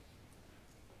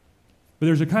 But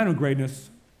there's a kind of greatness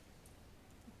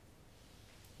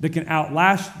that can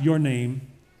outlast your name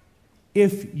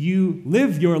if you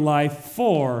live your life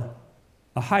for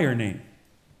a higher name.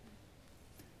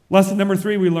 Lesson number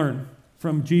 3 we learn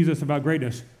from Jesus about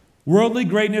greatness. Worldly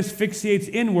greatness fixates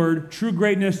inward. True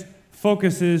greatness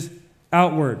focuses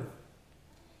outward.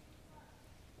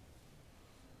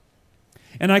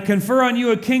 And I confer on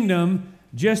you a kingdom,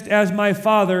 just as my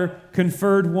Father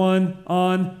conferred one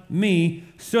on me,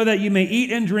 so that you may eat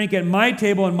and drink at my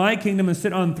table in my kingdom and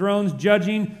sit on thrones,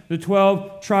 judging the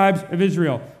 12 tribes of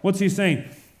Israel. What's he saying?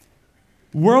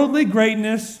 Worldly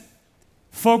greatness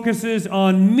focuses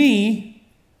on me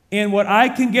and what I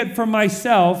can get from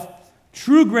myself.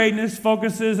 True greatness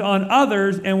focuses on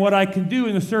others and what I can do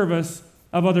in the service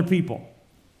of other people.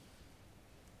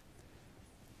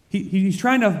 He's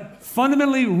trying to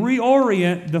fundamentally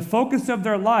reorient the focus of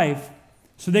their life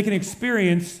so they can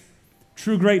experience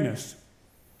true greatness.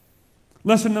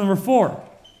 Lesson number 4,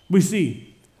 we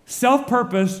see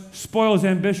self-purpose spoils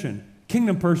ambition.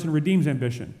 Kingdom person redeems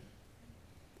ambition.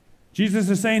 Jesus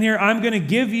is saying here,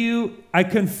 I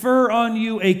confer on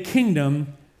you a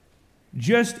kingdom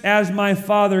just as my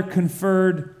Father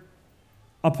conferred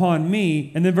upon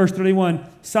me. And then verse 31,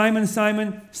 Simon,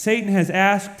 Simon, Satan has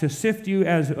asked to sift you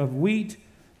as of wheat,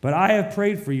 but I have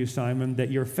prayed for you, Simon,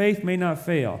 that your faith may not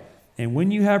fail. And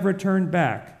when you have returned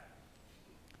back,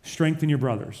 strengthen your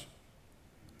brothers.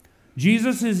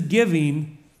 Jesus is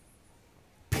giving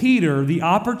Peter the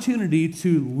opportunity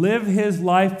to live his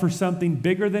life for something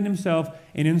bigger than himself,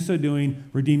 and in so doing,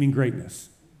 redeeming greatness.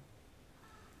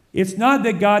 It's not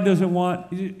that God doesn't want,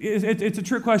 it's a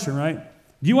trick question, right?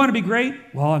 Do you want to be great?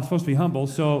 Well, I'm supposed to be humble,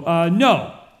 so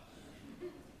no.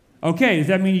 Okay, does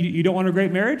that mean you don't want a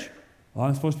great marriage? Well,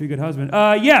 I'm supposed to be a good husband.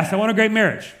 Yes, I want a great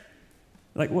marriage.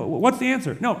 Like, what's the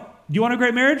answer? No. Do you want a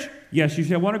great marriage? Yes, you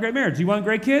should want a great marriage. Do you want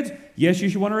great kids? Yes, you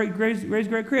should want to raise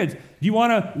great kids. Do you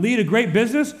want to lead a great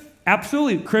business?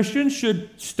 Absolutely. Christians should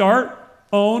start,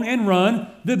 own, and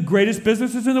run the greatest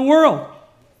businesses in the world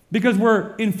because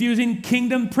we're infusing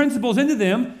kingdom principles into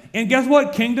them. And guess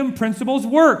what? Kingdom principles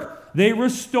work. They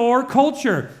restore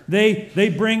culture.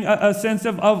 They bring a sense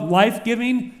of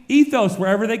life-giving ethos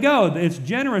wherever they go. It's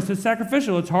generous, it's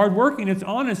sacrificial, it's hardworking, it's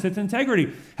honest, it's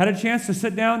integrity. Had a chance to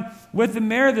sit down with the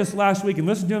mayor this last week and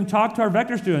listen to him talk to our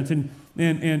Vector students. And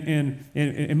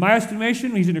in my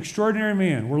estimation, he's an extraordinary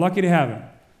man. We're lucky to have him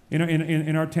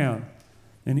in our town.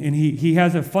 And he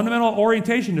has a fundamental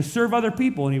orientation to serve other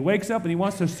people. And he wakes up and he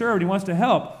wants to serve and he wants to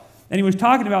help. And he was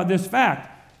talking about this fact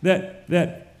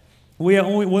that we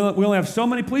only have so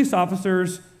many police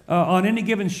officers on any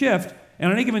given shift,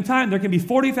 and on any given time there can be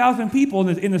 40,000 people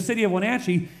in the city of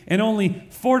Wenatchee, and only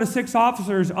 4 to 6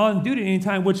 officers on duty at any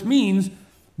time, which means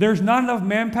there's not enough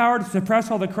manpower to suppress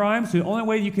all the crimes. So the only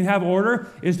way you can have order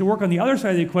is to work on the other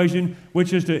side of the equation,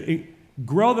 which is to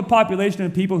grow the population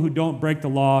of people who don't break the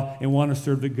law and want to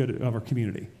serve the good of our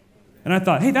community. And I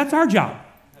thought, hey, that's our job.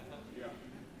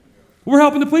 We're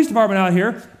helping the police department out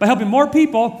here by helping more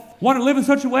people want to live in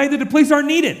such a way that the police aren't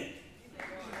needed.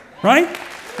 Right?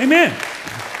 Amen.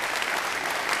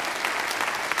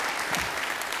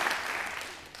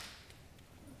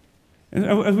 And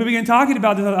as we begin talking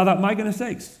about this, I thought, my goodness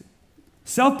sakes,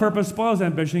 self-purpose spoils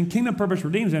ambition, kingdom purpose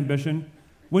redeems ambition.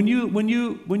 When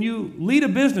you lead a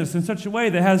business in such a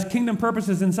way that has kingdom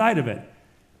purposes inside of it,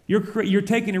 you're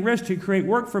taking a risk to create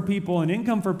work for people and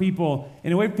income for people,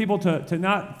 and a way for people to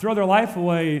not throw their life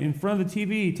away in front of the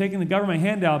TV, taking the government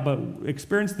handout, but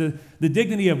experience the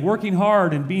dignity of working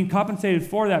hard and being compensated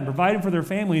for that and providing for their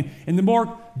family. And the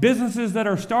more businesses that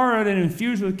are started and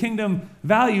infused with kingdom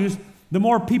values, the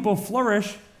more people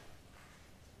flourish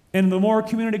and the more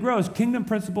community grows. Kingdom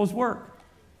principles work.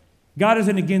 God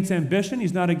isn't against ambition.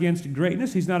 He's not against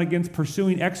greatness. He's not against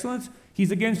pursuing excellence.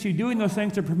 He's against you doing those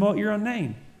things to promote your own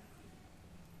name.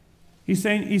 He's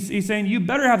saying, you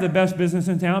better have the best business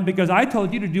in town because I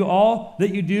told you to do all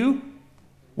that you do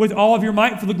with all of your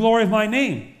might for the glory of my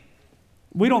name.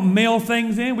 We don't mail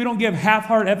things in. We don't give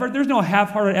half-hearted effort. There's no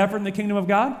half-hearted effort in the kingdom of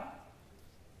God.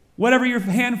 Whatever your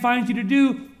hand finds you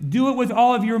to do it with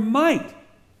all of your might,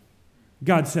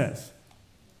 God says.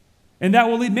 And that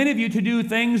will lead many of you to do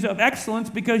things of excellence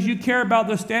because you care about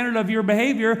the standard of your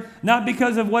behavior, not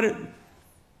because of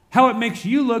how it makes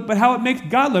you look, but how it makes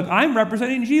God look. I'm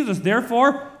representing Jesus.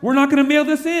 Therefore, we're not going to mail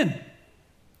this in.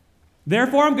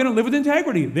 Therefore, I'm going to live with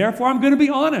integrity. Therefore, I'm going to be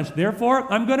honest.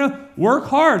 Therefore, I'm going to work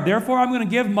hard. Therefore, I'm going to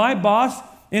give my boss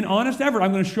an honest effort.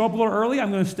 I'm going to show up a little early. I'm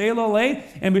going to stay a little late.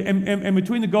 And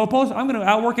between the goalposts, I'm going to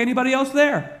outwork anybody else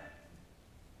there.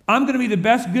 I'm going to be the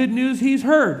best good news he's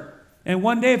heard. And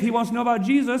one day, if he wants to know about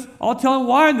Jesus, I'll tell him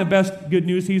why I'm the best good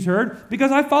news he's heard,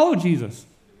 because I follow Jesus.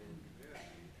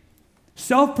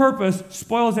 Self-purpose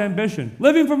spoils ambition.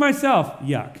 Living for myself,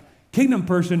 yuck. Kingdom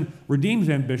person redeems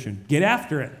ambition. Get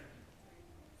after it.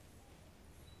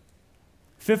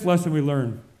 Fifth lesson we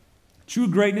learn. True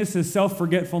greatness is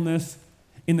self-forgetfulness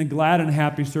in the glad and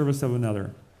happy service of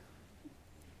another.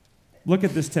 Look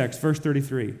at this text, verse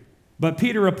 33. But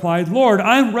Peter replied, Lord,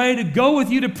 I'm ready to go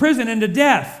with you to prison and to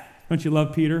death. Don't you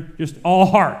love Peter? Just all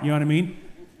heart, you know what I mean?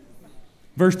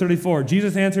 Verse 34,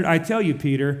 Jesus answered, I tell you,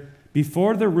 Peter,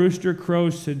 before the rooster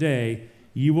crows today,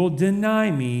 you will deny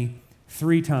me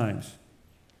 3 times.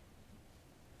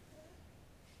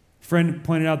 Friend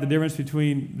pointed out the difference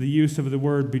between the use of the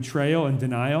word betrayal and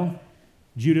denial.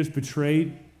 Judas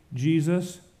betrayed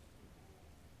Jesus.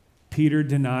 Peter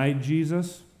denied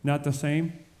Jesus. Not the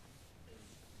same.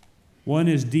 One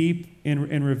is deep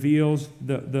and reveals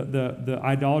the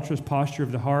idolatrous posture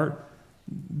of the heart.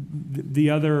 The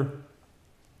other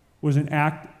was an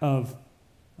act of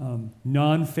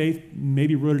non-faith,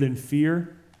 maybe rooted in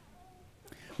fear,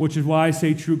 which is why I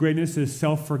say true greatness is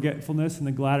self-forgetfulness in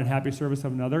the glad and happy service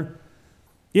of another.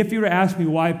 If you were to ask me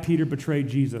why Peter betrayed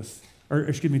Jesus,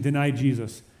 denied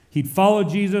Jesus, he'd followed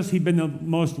Jesus. He'd been the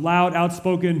most loud,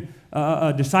 outspoken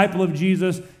disciple of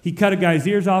Jesus. He cut a guy's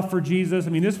ears off for Jesus. I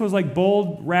mean, this was like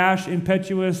bold, rash,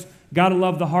 impetuous, gotta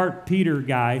love the heart Peter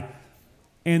guy.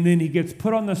 And then he gets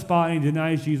put on the spot and he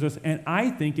denies Jesus. And I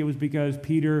think it was because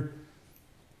Peter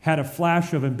had a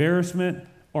flash of embarrassment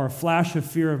or a flash of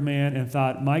fear of man and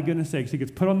thought, my goodness sakes, he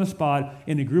gets put on the spot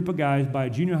in a group of guys by a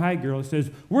junior high girl who says,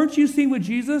 weren't you seen with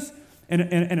Jesus? And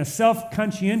a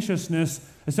self-conscientiousness,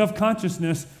 a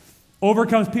self-consciousness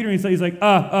overcomes Peter and he's like,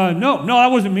 no, that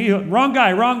wasn't me. Wrong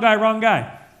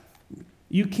guy.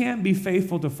 You can't be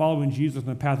faithful to following Jesus on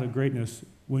the path of greatness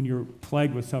when you're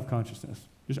plagued with self-consciousness.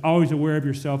 Just always aware of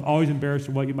yourself, always embarrassed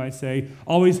of what you might say,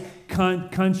 always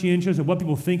conscientious of what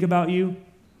people think about you.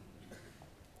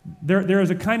 There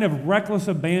is a kind of reckless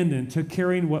abandon to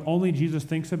carrying what only Jesus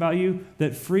thinks about you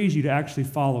that frees you to actually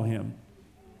follow him.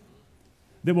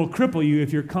 that will cripple you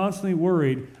if you're constantly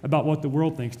worried about what the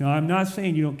world thinks. Now, I'm not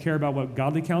saying you don't care about what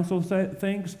godly counsel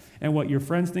thinks and what your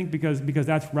friends think, because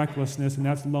that's recklessness and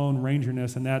that's lone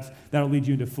rangerness, and that'll lead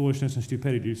you into foolishness and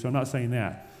stupidity. So I'm not saying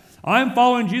that. I'm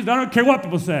following Jesus. I don't care what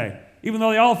people say, even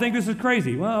though they all think this is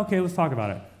crazy. Well, okay, let's talk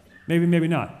about it. Maybe, maybe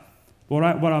not.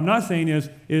 But what I'm not saying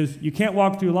is you can't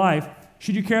walk through life.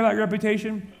 Should you care about your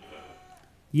reputation?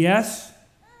 Yes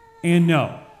and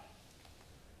no.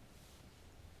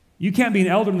 You can't be an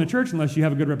elder in the church unless you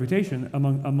have a good reputation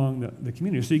among the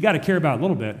community. So you got to care about it a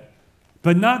little bit,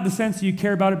 but not in the sense that you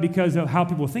care about it because of how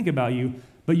people think about you,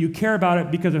 but you care about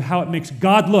it because of how it makes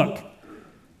God look.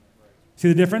 See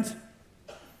the difference?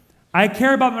 I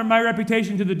care about my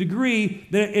reputation to the degree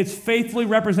that it's faithfully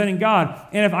representing God.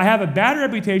 And if I have a bad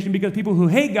reputation because people who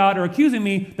hate God are accusing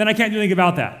me, then I can't do anything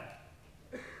about that.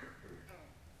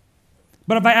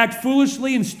 But if I act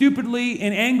foolishly and stupidly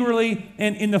and angrily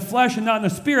and in the flesh and not in the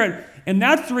spirit, and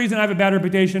that's the reason I have a bad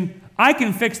reputation, I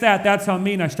can fix that. That's on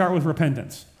me, and I start with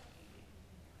repentance.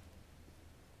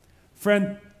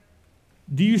 Friend,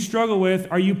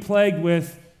 are you plagued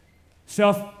with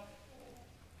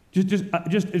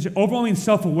just overwhelming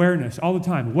self-awareness all the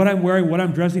time? What I'm wearing, what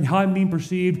I'm dressing, how I'm being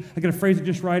perceived. I got to phrase it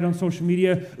just right on social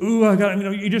media.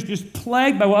 You're just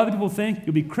plagued by what other people think.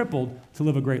 You'll be crippled to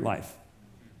live a great life.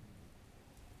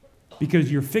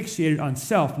 Because you're fixated on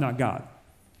self, not God.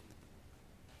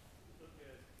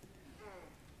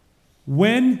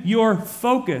 When your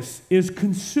focus is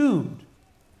consumed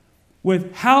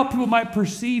with how people might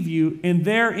perceive you, and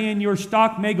therein your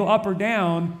stock may go up or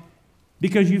down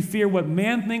because you fear what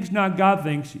man thinks, not God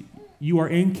thinks, you are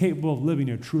incapable of living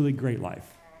a truly great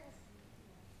life.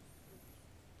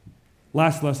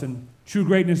 Last lesson, true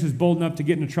greatness is bold enough to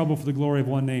get into trouble for the glory of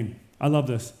one name. I love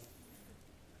this.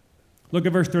 Look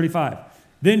at verse 35.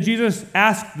 Then Jesus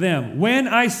asked them, when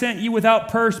I sent you without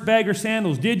purse, bag, or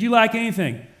sandals, did you lack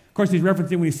anything? Of course, he's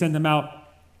referencing when he sent them out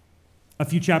a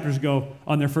few chapters ago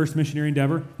on their first missionary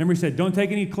endeavor. Remember, he said, don't take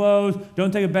any clothes,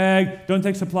 don't take a bag, don't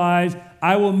take supplies.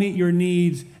 I will meet your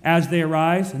needs as they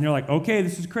arise. And they're like, okay,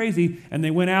 this is crazy. And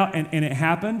they went out, and it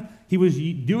happened. He was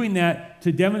doing that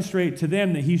to demonstrate to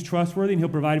them that he's trustworthy and he'll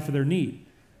provide for their need.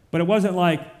 But it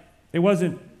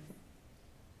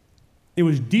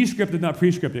was descriptive, not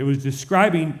prescriptive. It was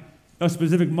describing a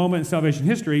specific moment in salvation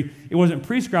history. It wasn't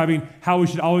prescribing how we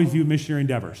should always view missionary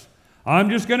endeavors. I'm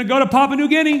just going to go to Papua New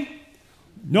Guinea.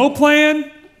 No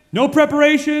plan, no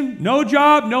preparation, no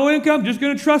job, no income, just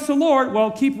going to trust the Lord. Well,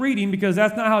 keep reading, because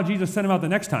that's not how Jesus sent him out the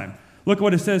next time. Look at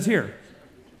what it says here.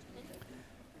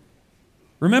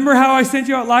 Remember how I sent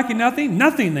you out lacking nothing?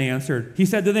 Nothing, they answered. He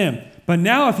said to them, but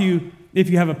now if you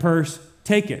have a purse,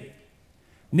 take it.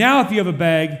 Now if you have a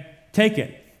bag, take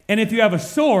it. And if you have a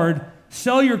sword,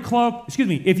 sell your cloak.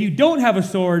 If you don't have a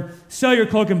sword, sell your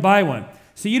cloak and buy one.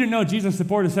 So you didn't know Jesus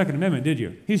supported the Second Amendment, did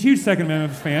you? He's a huge Second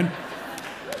Amendment fan.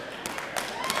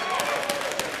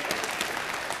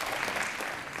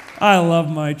 I love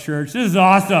my church. This is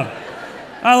awesome.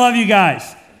 I love you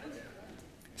guys.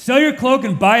 Sell your cloak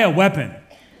and buy a weapon.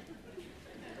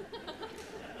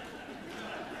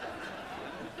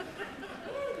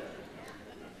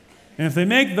 And if they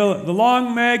make the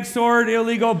long mag sword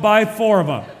illegal, buy 4 of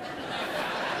them.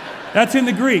 That's in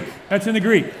the Greek.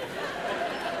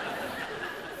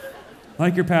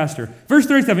 Like your pastor. Verse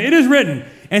 37, it is written,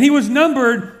 and he was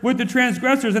numbered with the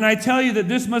transgressors, and I tell you that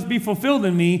this must be fulfilled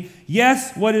in me.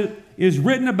 Yes, what is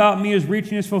written about me is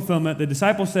reaching its fulfillment. The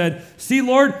disciples said, see,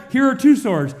 Lord, here are 2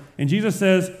 swords. And Jesus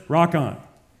says, rock on.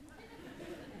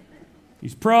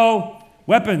 He's pro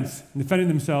weapons, defending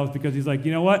themselves, because he's like,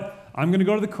 you know what? I'm going to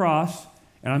go to the cross,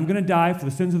 and I'm going to die for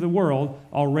the sins of the world.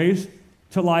 I'll raise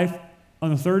to life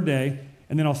on the 3rd day,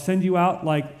 and then I'll send you out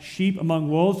like sheep among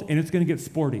wolves, and it's going to get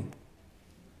sporty.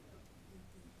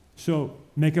 So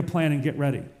make a plan and get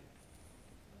ready.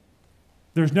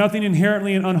 There's nothing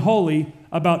inherently unholy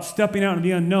about stepping out into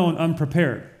the unknown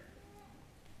unprepared.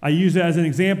 I use it as an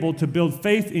example to build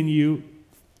faith in you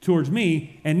towards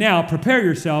me, and now prepare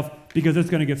yourself, because it's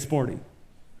going to get sporty.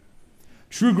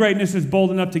 True greatness is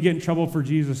bold enough to get in trouble for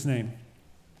Jesus' name.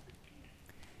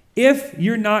 If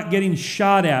you're not getting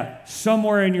shot at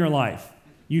somewhere in your life,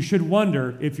 you should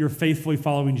wonder if you're faithfully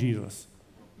following Jesus.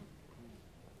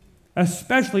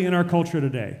 Especially in our culture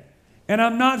today. And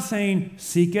I'm not saying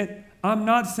seek it. I'm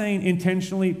not saying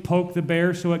intentionally poke the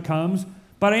bear so it comes.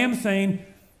 But I am saying,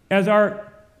 as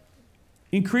our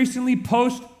increasingly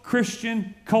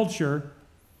post-Christian culture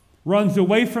runs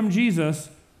away from Jesus,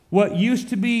 what used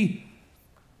to be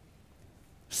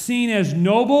seen as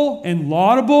noble and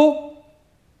laudable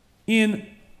in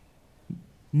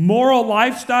moral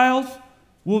lifestyles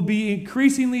will be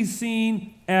increasingly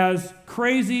seen as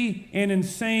crazy and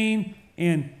insane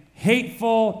and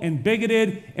hateful and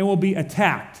bigoted and will be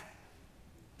attacked.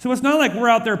 So it's not like we're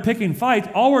out there picking fights.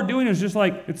 All we're doing is just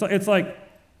like, it's like,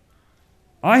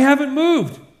 I haven't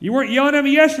moved. You weren't yelling at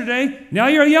me yesterday. Now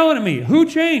you're yelling at me. Who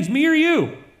changed, me or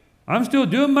you? I'm still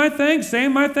doing my thing,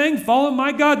 saying my thing, following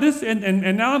my God.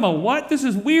 And now I'm a what? This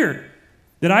is weird.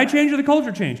 Did I change or the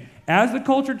culture change? As the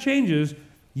culture changes,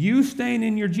 you staying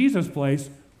in your Jesus place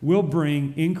will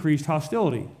bring increased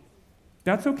hostility.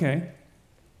 That's okay.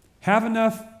 Have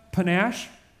enough panache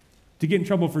to get in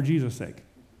trouble for Jesus' sake.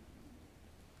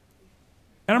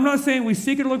 And I'm not saying we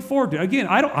seek it or look forward to it. Again,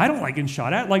 I don't like getting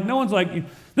shot at. Like, no one's like,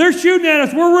 they're shooting at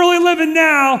us. We're really living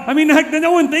now. I mean, like,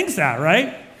 no one thinks that,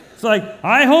 right? It's like,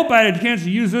 I hope I had a chance to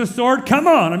use this sword. Come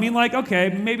on. I mean, like, okay,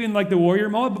 maybe in like the warrior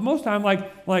mode, but most of the time,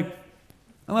 like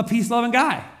I'm a peace-loving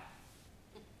guy.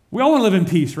 We all want to live in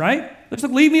peace, right? Let's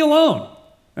just leave me alone.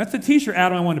 That's the t-shirt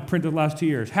Adam I wanted to print the last 2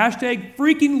 years. Hashtag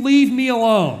freaking leave me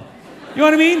alone. You know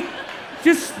what I mean?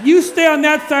 Just you stay on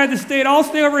that side of the state. I'll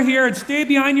stay over here and stay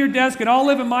behind your desk and I'll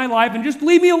live in my life and just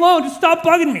leave me alone. Just stop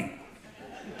bugging me.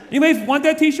 Anybody want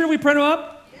that t-shirt? We print them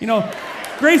up? You know,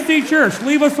 Grace State Church,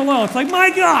 leave us alone. It's like, my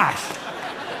gosh.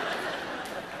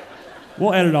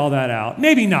 We'll edit all that out.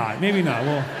 Maybe not.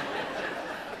 We'll...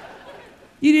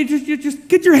 You just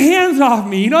get your hands off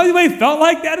me. You know anybody felt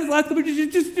like that?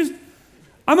 Just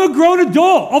I'm a grown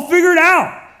adult. I'll figure it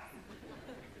out.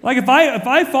 Like if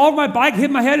I fall off my bike,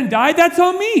 hit my head and died, that's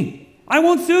on me. I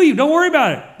won't sue you. Don't worry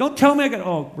about it. Don't tell me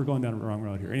we're going down the wrong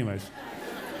road here. Anyways.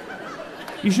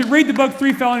 You should read the book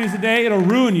 3 Felonies a Day. It'll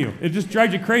ruin you. It just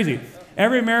drives you crazy.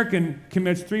 Every American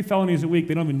commits 3 felonies a week.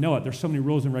 They don't even know it. There's so many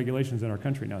rules and regulations in our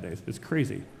country nowadays. It's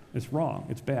crazy. It's wrong.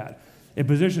 It's bad. It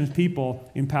positions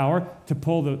people in power to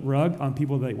pull the rug on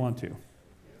people they want to.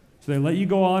 So they let you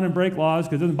go on and break laws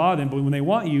because it doesn't bother them, but when they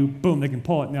want you, boom, they can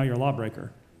pull it. Now you're a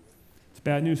lawbreaker. It's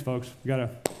bad news, folks. We got to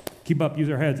keep up, use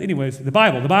our heads. Anyways, the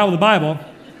Bible.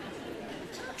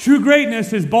 True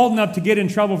greatness is bold enough to get in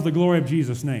trouble for the glory of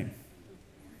Jesus' name.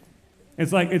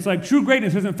 It's like true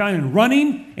greatness isn't found in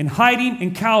running and hiding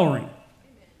and cowering.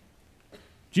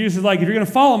 Jesus is like, if you're going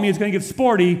to follow me, it's going to get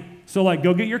sporty, so like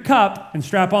go get your cup and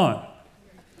strap on.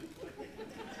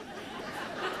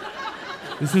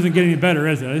 This isn't getting any better,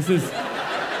 is it?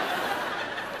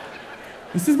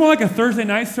 This is more like a Thursday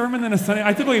night sermon than a Sunday.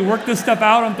 I typically work this stuff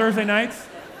out on Thursday nights.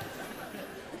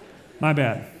 My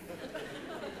bad.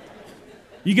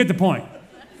 You get the point.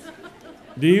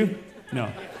 Do you?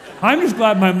 No. I'm just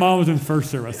glad my mom was in first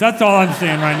service. That's all I'm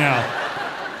saying right now.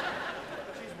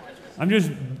 I'm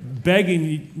just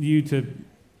begging you to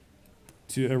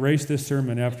erase this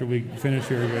sermon after we finish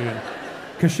here.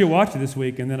 Because she'll watch it this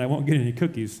week, and then I won't get any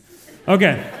cookies.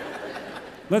 Okay.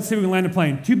 Let's see if we can land a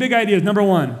plane. 2 big ideas. Number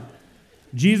 1,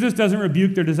 Jesus doesn't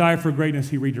rebuke their desire for greatness.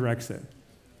 He redirects it.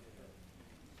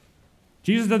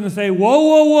 Jesus doesn't say,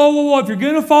 whoa. If you're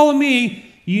going to follow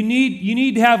me, you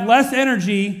need to have less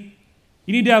energy.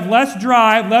 You need to have less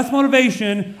drive, less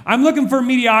motivation. I'm looking for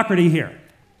mediocrity here.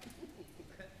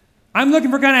 I'm looking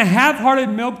for kind of half-hearted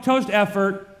milquetoast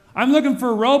effort. I'm looking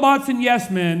for robots and yes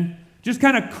men. Just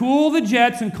kind of cool the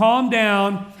jets and calm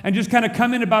down and just kind of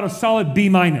come in about a solid B-.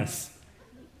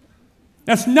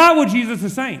 That's not what Jesus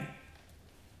is saying.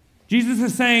 Jesus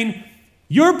is saying,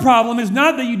 your problem is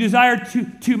not that you desire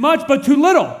too much, but too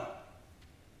little.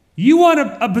 You want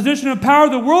a position of power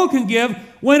the world can give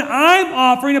when I'm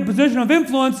offering a position of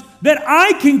influence that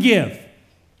I can give.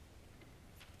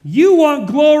 You want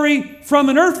glory from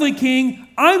an earthly king.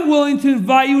 I'm willing to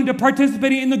invite you into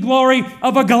participating in the glory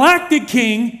of a galactic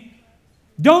king.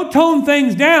 Don't tone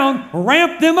things down,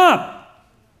 ramp them up.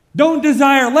 Don't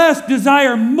desire less,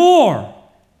 desire more.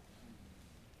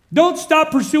 Don't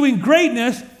stop pursuing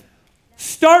greatness,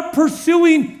 start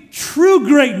pursuing true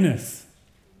greatness,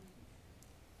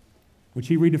 which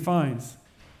he redefines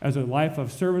as a life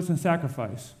of service and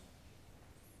sacrifice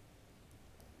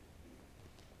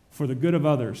for the good of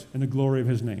others and the glory of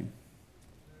his name.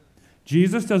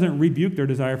 Jesus doesn't rebuke their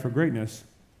desire for greatness.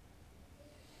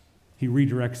 He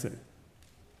redirects it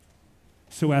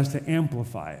so as to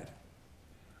amplify it.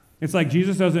 It's like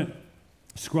Jesus doesn't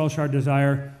squelch our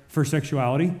desire for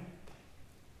sexuality.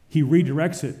 He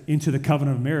redirects it into the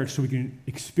covenant of marriage so we can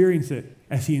experience it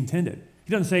as he intended.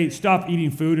 He doesn't say, stop eating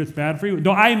food, it's bad for you.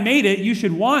 No, I made it, you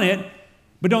should want it,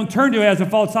 but don't turn to it as a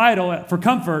false idol for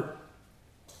comfort.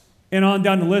 And on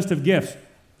down the list of gifts.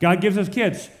 God gives us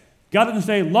kids. God doesn't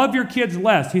say, love your kids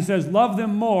less. He says, love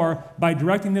them more by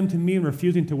directing them to me and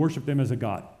refusing to worship them as a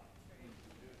God.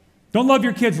 Don't love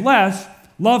your kids less.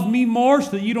 Love me more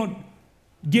so that you don't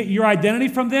get your identity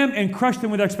from them and crush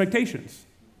them with expectations.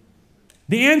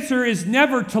 The answer is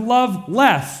never to love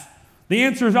less. The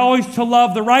answer is always to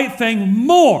love the right thing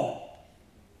more.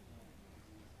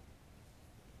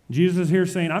 Jesus is here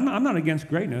saying, I'm not against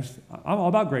greatness. I'm all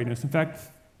about greatness. In fact,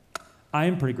 I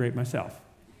am pretty great myself.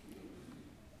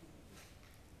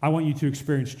 I want you to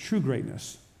experience true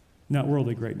greatness, not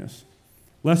worldly greatness.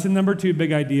 Lesson number 2,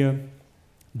 big idea.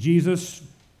 Jesus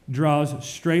draws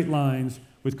straight lines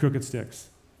with crooked sticks.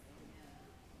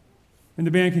 And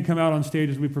the band can come out on stage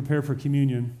as we prepare for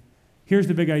communion. Here's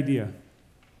the big idea.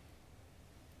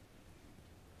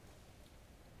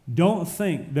 Don't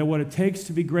think that what it takes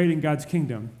to be great in God's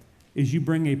kingdom is you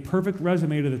bring a perfect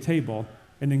resume to the table,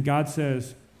 and then God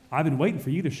says, I've been waiting for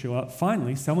you to show up.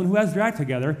 Finally, someone who has their act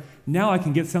together. Now I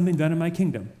can get something done in my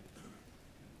kingdom.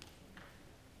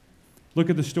 Look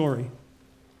at the story.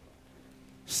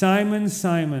 Simon,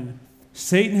 Simon,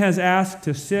 Satan has asked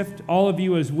to sift all of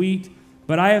you as wheat,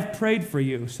 but I have prayed for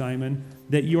you, Simon,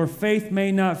 that your faith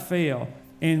may not fail.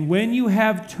 And when you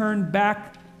have turned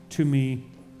back to me,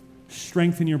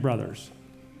 strengthen your brothers.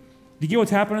 Do you get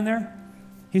what's happening there?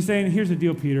 He's saying, here's the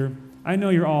deal, Peter. I know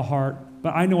you're all heart, but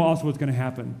I know also what's going to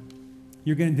happen.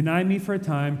 You're going to deny me for a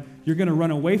time. You're going to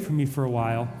run away from me for a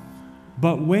while.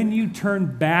 But when you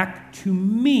turn back to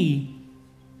me,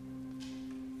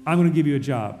 I'm going to give you a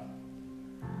job,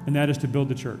 and that is to build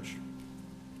the church.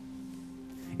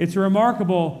 It's a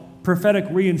remarkable prophetic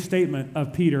reinstatement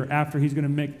of Peter after he's going to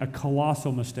make a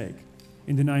colossal mistake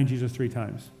in denying Jesus 3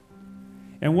 times.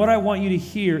 And what I want you to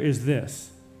hear is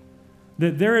this,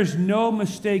 that there is no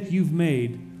mistake you've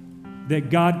made that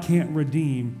God can't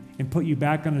redeem and put you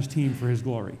back on his team for his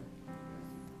glory.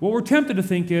 What we're tempted to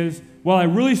think is, well, I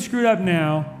really screwed up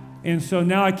now, and so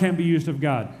now I can't be used of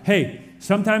God. Hey,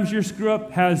 sometimes your screw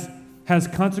up has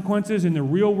consequences in the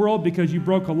real world because you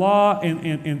broke a law,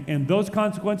 and those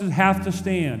consequences have to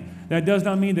stand. That does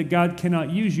not mean that God cannot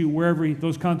use you wherever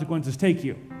those consequences take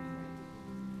you.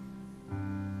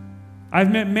 I've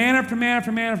met man after man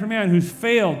after man after man who's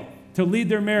failed to lead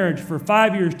their marriage for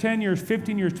 5 years, 10 years,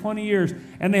 15 years, 20 years,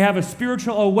 and they have a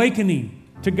spiritual awakening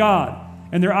to God,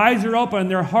 and their eyes are open, and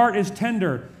their heart is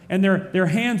tender, and their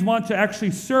hands want to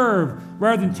actually serve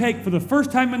rather than take for the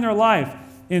first time in their life.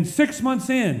 And 6 months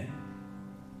in,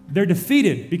 they're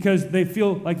defeated because they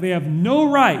feel like they have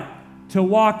no right to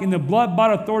walk in the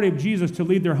blood-bought authority of Jesus to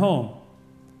lead their home.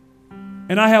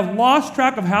 And I have lost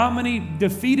track of how many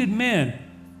defeated men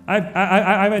I've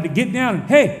had to get down and,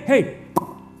 hey,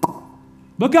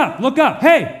 look up,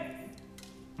 hey.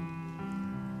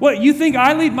 What, you think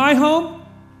I lead my home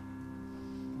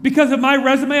because of my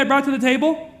resume I brought to the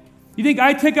table? You think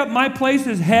I take up my place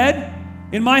as head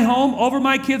in my home over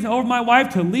my kids and over my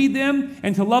wife to lead them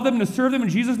and to love them and to serve them in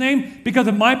Jesus' name because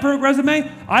of my perfect resume?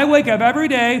 I wake up every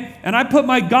day and I put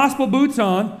my gospel boots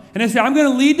on and I say, I'm going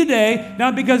to lead today,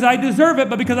 not because I deserve it,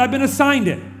 but because I've been assigned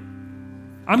it.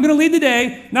 I'm going to lead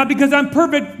today, not because I'm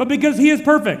perfect, but because he is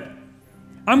perfect.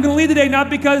 I'm going to lead today, not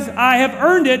because I have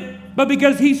earned it, but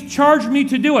because he's charged me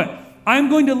to do it. I'm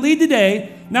going to lead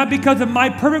today, not because of my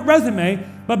perfect resume,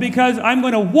 but because I'm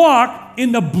going to walk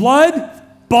in the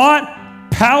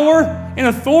blood-bought power and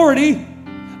authority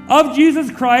of Jesus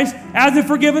Christ as a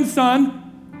forgiven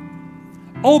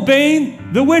son,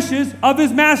 obeying the wishes of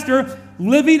his master,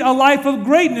 living a life of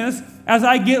greatness as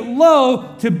I get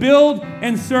low to build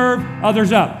and serve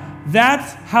others up.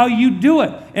 That's how you do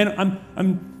it. And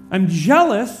I'm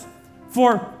jealous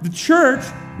for the church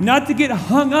not to get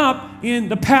hung up in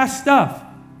the past stuff.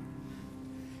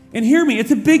 And hear me,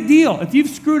 it's a big deal. If you've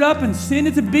screwed up and sinned,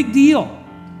 it's a big deal.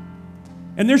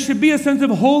 And there should be a sense of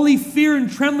holy fear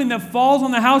and trembling that falls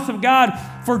on the house of God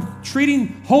for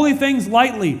treating holy things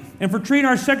lightly and for treating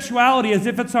our sexuality as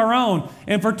if it's our own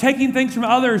and for taking things from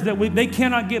others that they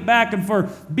cannot get back and for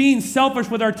being selfish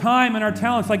with our time and our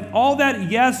talents. Like all that,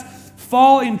 yes,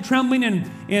 fall in trembling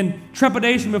and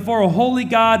trepidation before a holy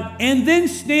God and then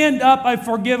stand up a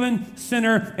forgiven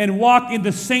sinner and walk in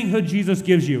the sainthood Jesus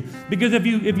gives you. Because if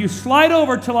you slide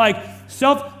over to like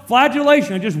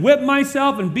self-flagellation, I just whip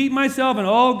myself and beat myself and,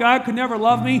 oh, God could never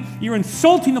love me, you're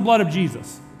insulting the blood of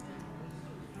Jesus.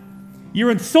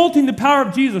 You're insulting the power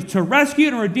of Jesus to rescue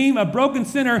and redeem a broken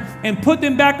sinner and put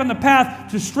them back on the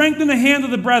path to strengthen the hands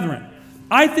of the brethren.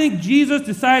 I think Jesus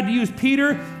decided to use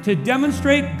Peter to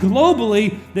demonstrate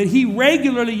globally that he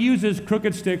regularly uses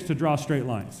crooked sticks to draw straight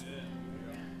lines.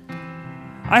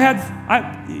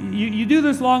 You do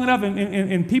this long enough,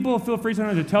 and people feel free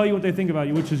sometimes to tell you what they think about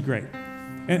you, which is great.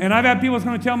 And I've had people that's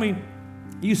going to tell me,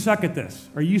 you suck at this,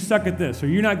 or you suck at this, or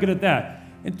you're not good at that.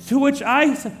 And to which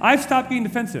I've stopped being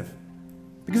defensive.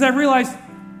 Because I realized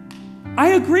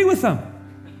I agree with them.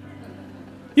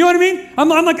 You know what I mean? I'm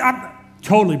like,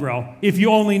 totally, bro, if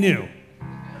you only knew.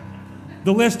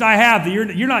 the list I have. That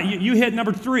you're not. You hit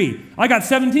number 3. I got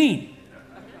 17.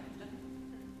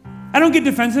 I don't get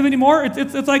defensive anymore.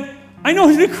 It's like, I know,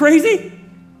 isn't it crazy?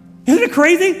 Isn't it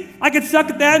crazy? I could suck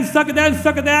at that and suck at that and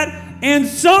suck at that, and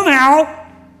somehow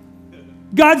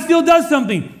God still does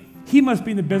something. He must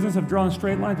be in the business of drawing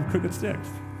straight lines with crooked sticks.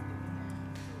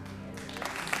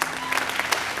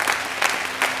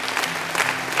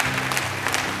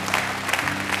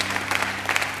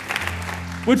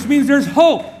 Which means there's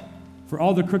hope for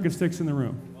all the crooked sticks in the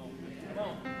room.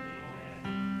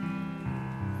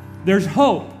 There's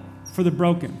hope for the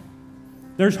broken.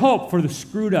 There's hope for the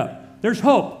screwed up. There's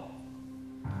hope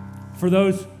for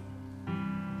those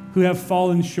who have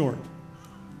fallen short.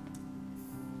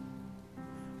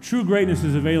 True greatness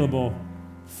is available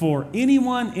for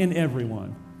anyone and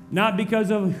everyone. Not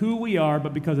because of who we are,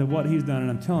 but because of what He's done. And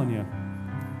I'm telling you,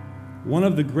 one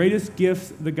of the greatest gifts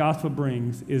the gospel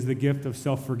brings is the gift of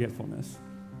self-forgetfulness.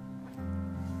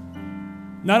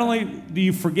 Not only do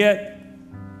you forget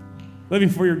living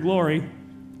for your glory,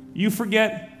 you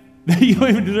forget that you don't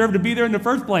even deserve to be there in the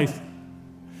first place.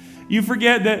 You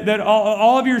forget that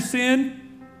all of your sin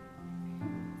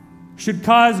should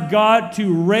cause God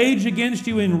to rage against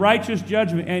you in righteous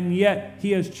judgment, and yet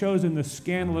He has chosen the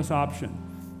scandalous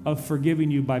option of forgiving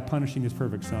you by punishing His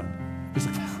perfect Son. Just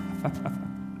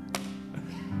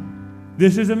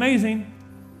this is amazing.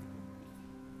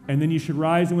 And then you should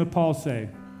rise and with Paul say,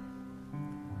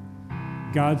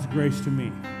 God's grace to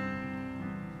me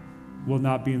will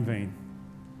not be in vain.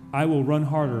 I will run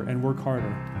harder and work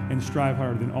harder and strive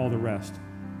harder than all the rest,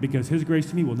 because His grace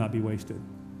to me will not be wasted.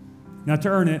 Not to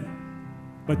earn it,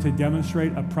 but to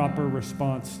demonstrate a proper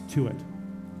response to it.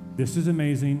 This is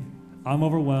amazing. I'm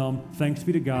overwhelmed. Thanks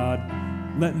be to God.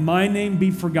 Let my name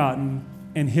be forgotten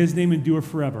and His name endure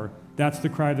forever. That's the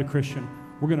cry of the Christian.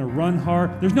 We're going to run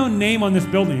hard. There's no name on this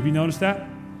building. Have you noticed that?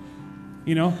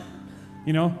 You know,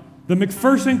 the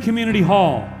McPherson Community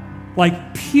Hall,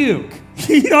 like puke.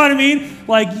 You know what I mean?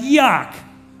 Like yuck.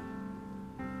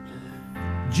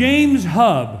 James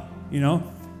Hub,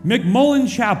 McMullen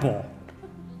Chapel.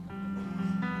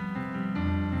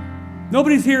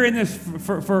 Nobody's here in this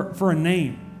for a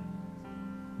name.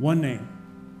 One name.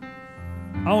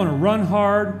 I want to run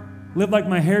hard, live like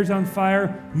my hair's on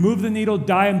fire, move the needle,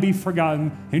 die and be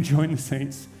forgotten, and join the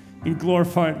saints in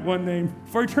glorifying one name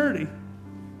for eternity.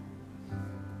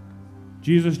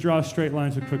 Jesus draws straight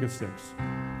lines with crooked sticks.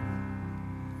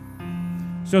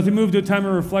 So as we move to a time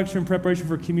of reflection and preparation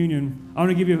for communion, I want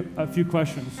to give you a few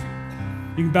questions.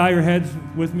 You can bow your heads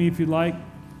with me if you'd like.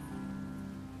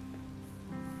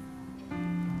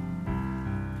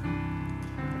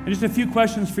 And just a few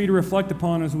questions for you to reflect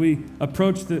upon as we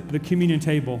approach the communion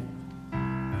table.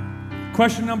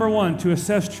 Question number 1, to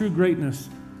assess true greatness.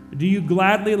 Do you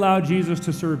gladly allow Jesus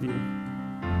to serve you?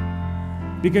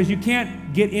 Because you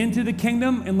can't get into the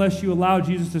kingdom unless you allow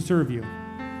Jesus to serve you.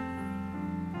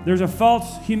 There's a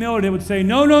false humility that would say,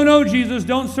 no, Jesus,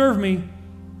 don't serve me.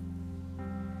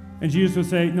 And Jesus would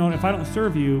say, no, if I don't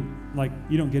serve you,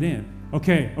 you don't get in.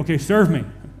 Okay, serve me.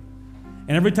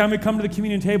 And every time we come to the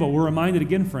communion table, we're reminded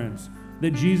again, friends,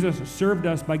 that Jesus served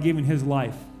us by giving His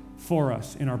life for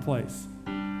us in our place.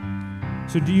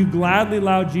 So do you gladly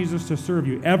allow Jesus to serve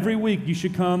you? Every week you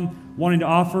should come wanting to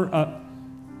offer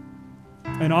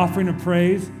an offering of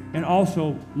praise and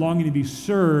also longing to be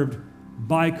served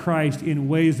by Christ in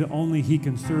ways that only He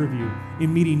can serve you,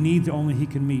 in meeting needs that only He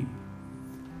can meet.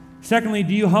 Secondly,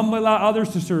 do you humbly allow others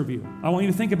to serve you? I want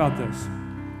you to think about this.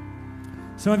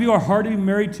 Some of you are hard to be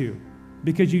married to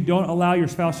because you don't allow your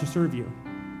spouse to serve you.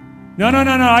 No,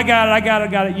 I got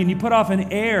it. And you put off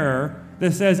an air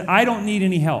that says, I don't need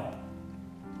any help.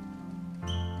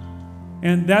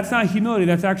 And that's not humility,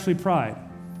 that's actually pride.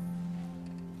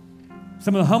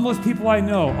 Some of the humblest people I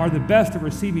know are the best at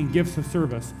receiving gifts of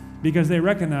service because they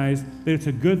recognize that it's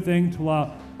a good thing to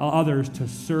allow others to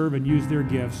serve and use their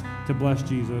gifts to bless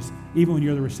Jesus, even when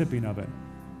you're the recipient of it.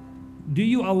 Do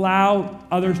you allow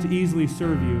others to easily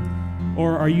serve you,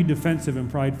 or are you defensive and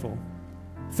prideful?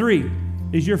 3,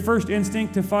 is your first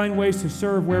instinct to find ways to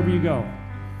serve wherever you go?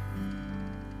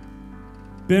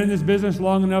 Been in this business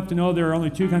long enough to know there are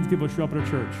only 2 kinds of people that show up at a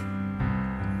church.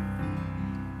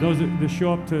 Those that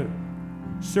show up to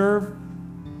serve,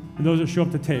 and those that show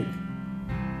up to take.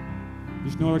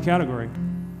 Just no other category.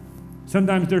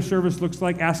 Sometimes their service looks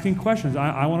like asking questions.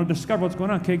 I want to discover what's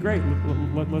going on. Okay, great.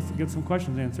 Let's get some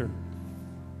questions answered.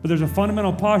 But there's a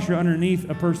fundamental posture underneath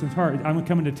a person's heart. I'm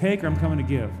coming to take or I'm coming to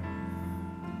give.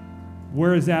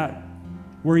 Where is that?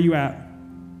 Where are you at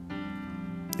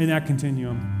in that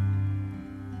continuum?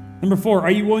 Number 4, are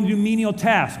you willing to do menial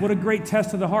tasks? What a great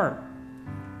test of the heart.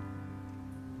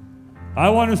 I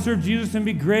want to serve Jesus and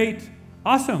be great.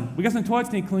 Awesome. We got some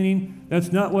toilets need cleaning.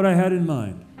 That's not what I had in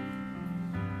mind.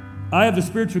 I have the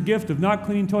spiritual gift of not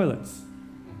cleaning toilets.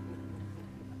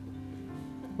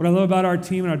 What I love about our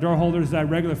team and our door holders is I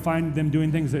regularly find them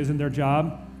doing things that isn't their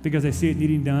job because they see it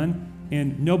needing done.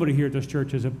 And nobody here at this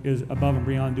church is above and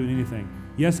beyond doing anything.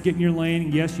 Yes, get in your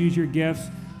lane. Yes, use your gifts.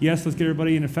 Yes, let's get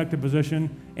everybody in an effective position.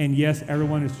 And yes,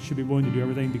 everyone should be willing to do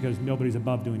everything because nobody's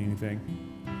above doing anything.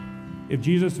 If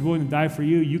Jesus is willing to die for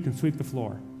you, you can sweep the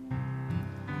floor.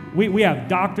 We have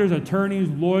doctors, attorneys,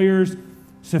 lawyers,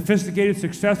 sophisticated,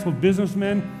 successful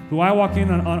businessmen who I walk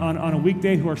in on a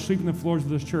weekday who are sweeping the floors of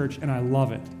this church, and I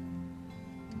love it.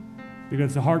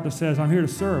 Because it's a heart that says, I'm here to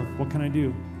serve. What can I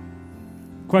do?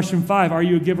 Question 5, are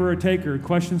you a giver or a taker?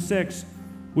 Question 6,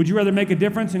 would you rather make a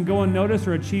difference and go unnoticed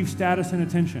or achieve status and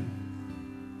attention?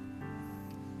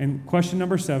 And question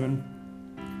number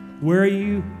 7,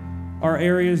 where are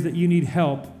areas that you need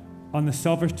help on the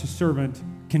selfish to servant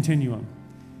continuum?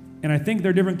 And I think there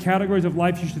are different categories of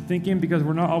life you should think in because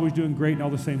we're not always doing great in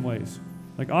all the same ways.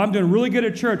 Like, oh, I'm doing really good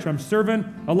at church. I'm serving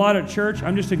a lot at church.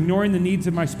 I'm just ignoring the needs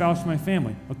of my spouse and my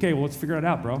family. Okay, well, let's figure it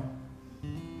out, bro.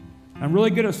 I'm really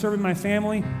good at serving my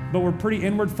family, but we're pretty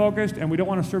inward focused and we don't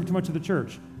want to serve too much of the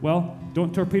church. Well,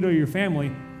 don't torpedo your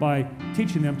family by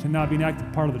teaching them to not be an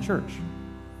active part of the church.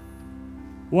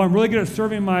 Well, I'm really good at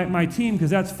serving my team because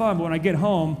that's fun, but when I get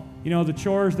home, the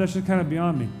chores, that's just kind of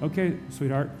beyond me. Okay,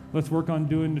 sweetheart, let's work on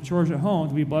doing the chores at home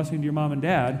to be a blessing to your mom and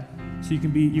dad so you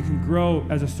can grow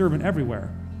as a servant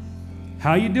everywhere.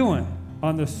 How you doing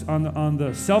on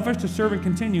the selfish to servant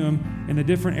continuum in the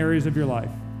different areas of your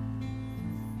life?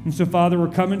 And so, Father, we're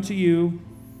coming to you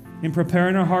in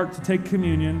preparing our heart to take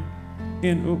communion,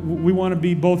 and we want to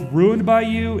be both ruined by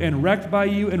you and wrecked by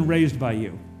you and raised by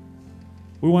you.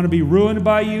 We want to be ruined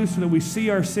by you so that we see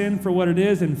our sin for what it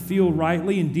is and feel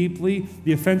rightly and deeply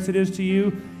the offense it is to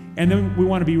you. And then we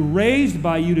want to be raised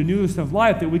by you to newness of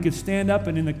life, that we could stand up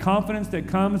and in the confidence that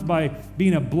comes by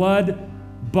being a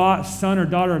blood-bought son or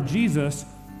daughter of Jesus,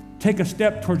 take a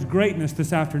step towards greatness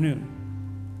this afternoon.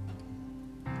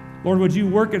 Lord, would you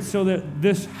work it so that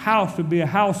this house would be a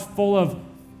house full of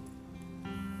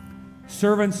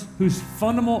servants whose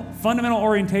fundamental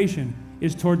orientation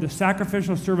is toward the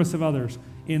sacrificial service of others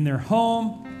in their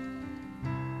home,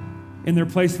 in their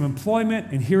place of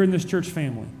employment, and here in this church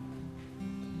family.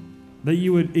 That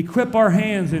you would equip our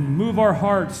hands and move our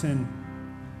hearts and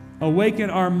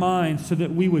awaken our minds so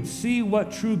that we would see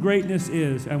what true greatness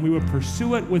is and we would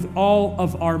pursue it with all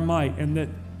of our might, and that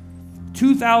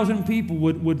 2,000 people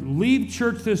would leave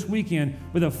church this weekend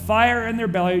with a fire in their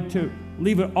belly to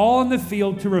leave it all in the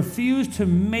field, to refuse to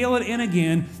mail it in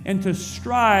again, and to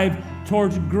strive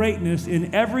towards greatness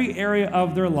in every area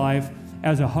of their life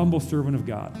as a humble servant of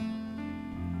God.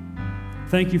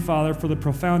 Thank you, Father, for the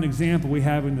profound example we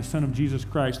have in the Son of Jesus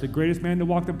Christ, the greatest man to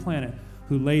walk the planet,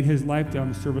 who laid his life down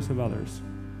in service of others.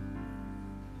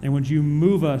 And would you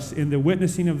move us in the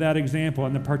witnessing of that example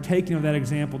and the partaking of that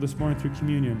example this morning through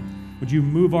communion? Would you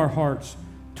move our hearts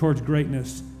towards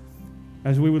greatness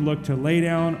as we would look to lay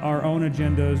down our own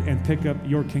agendas and pick up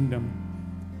your kingdom,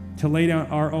 to lay down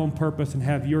our own purpose and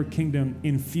have your kingdom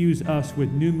infuse us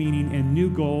with new meaning and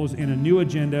new goals and a new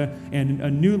agenda and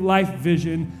a new life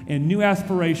vision and new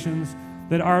aspirations,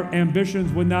 that our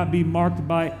ambitions would not be marked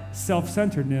by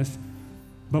self-centeredness,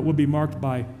 but would be marked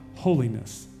by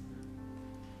holiness.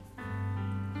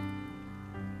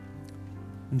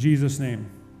 In Jesus'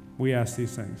 name, we ask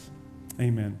these things.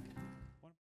 Amen.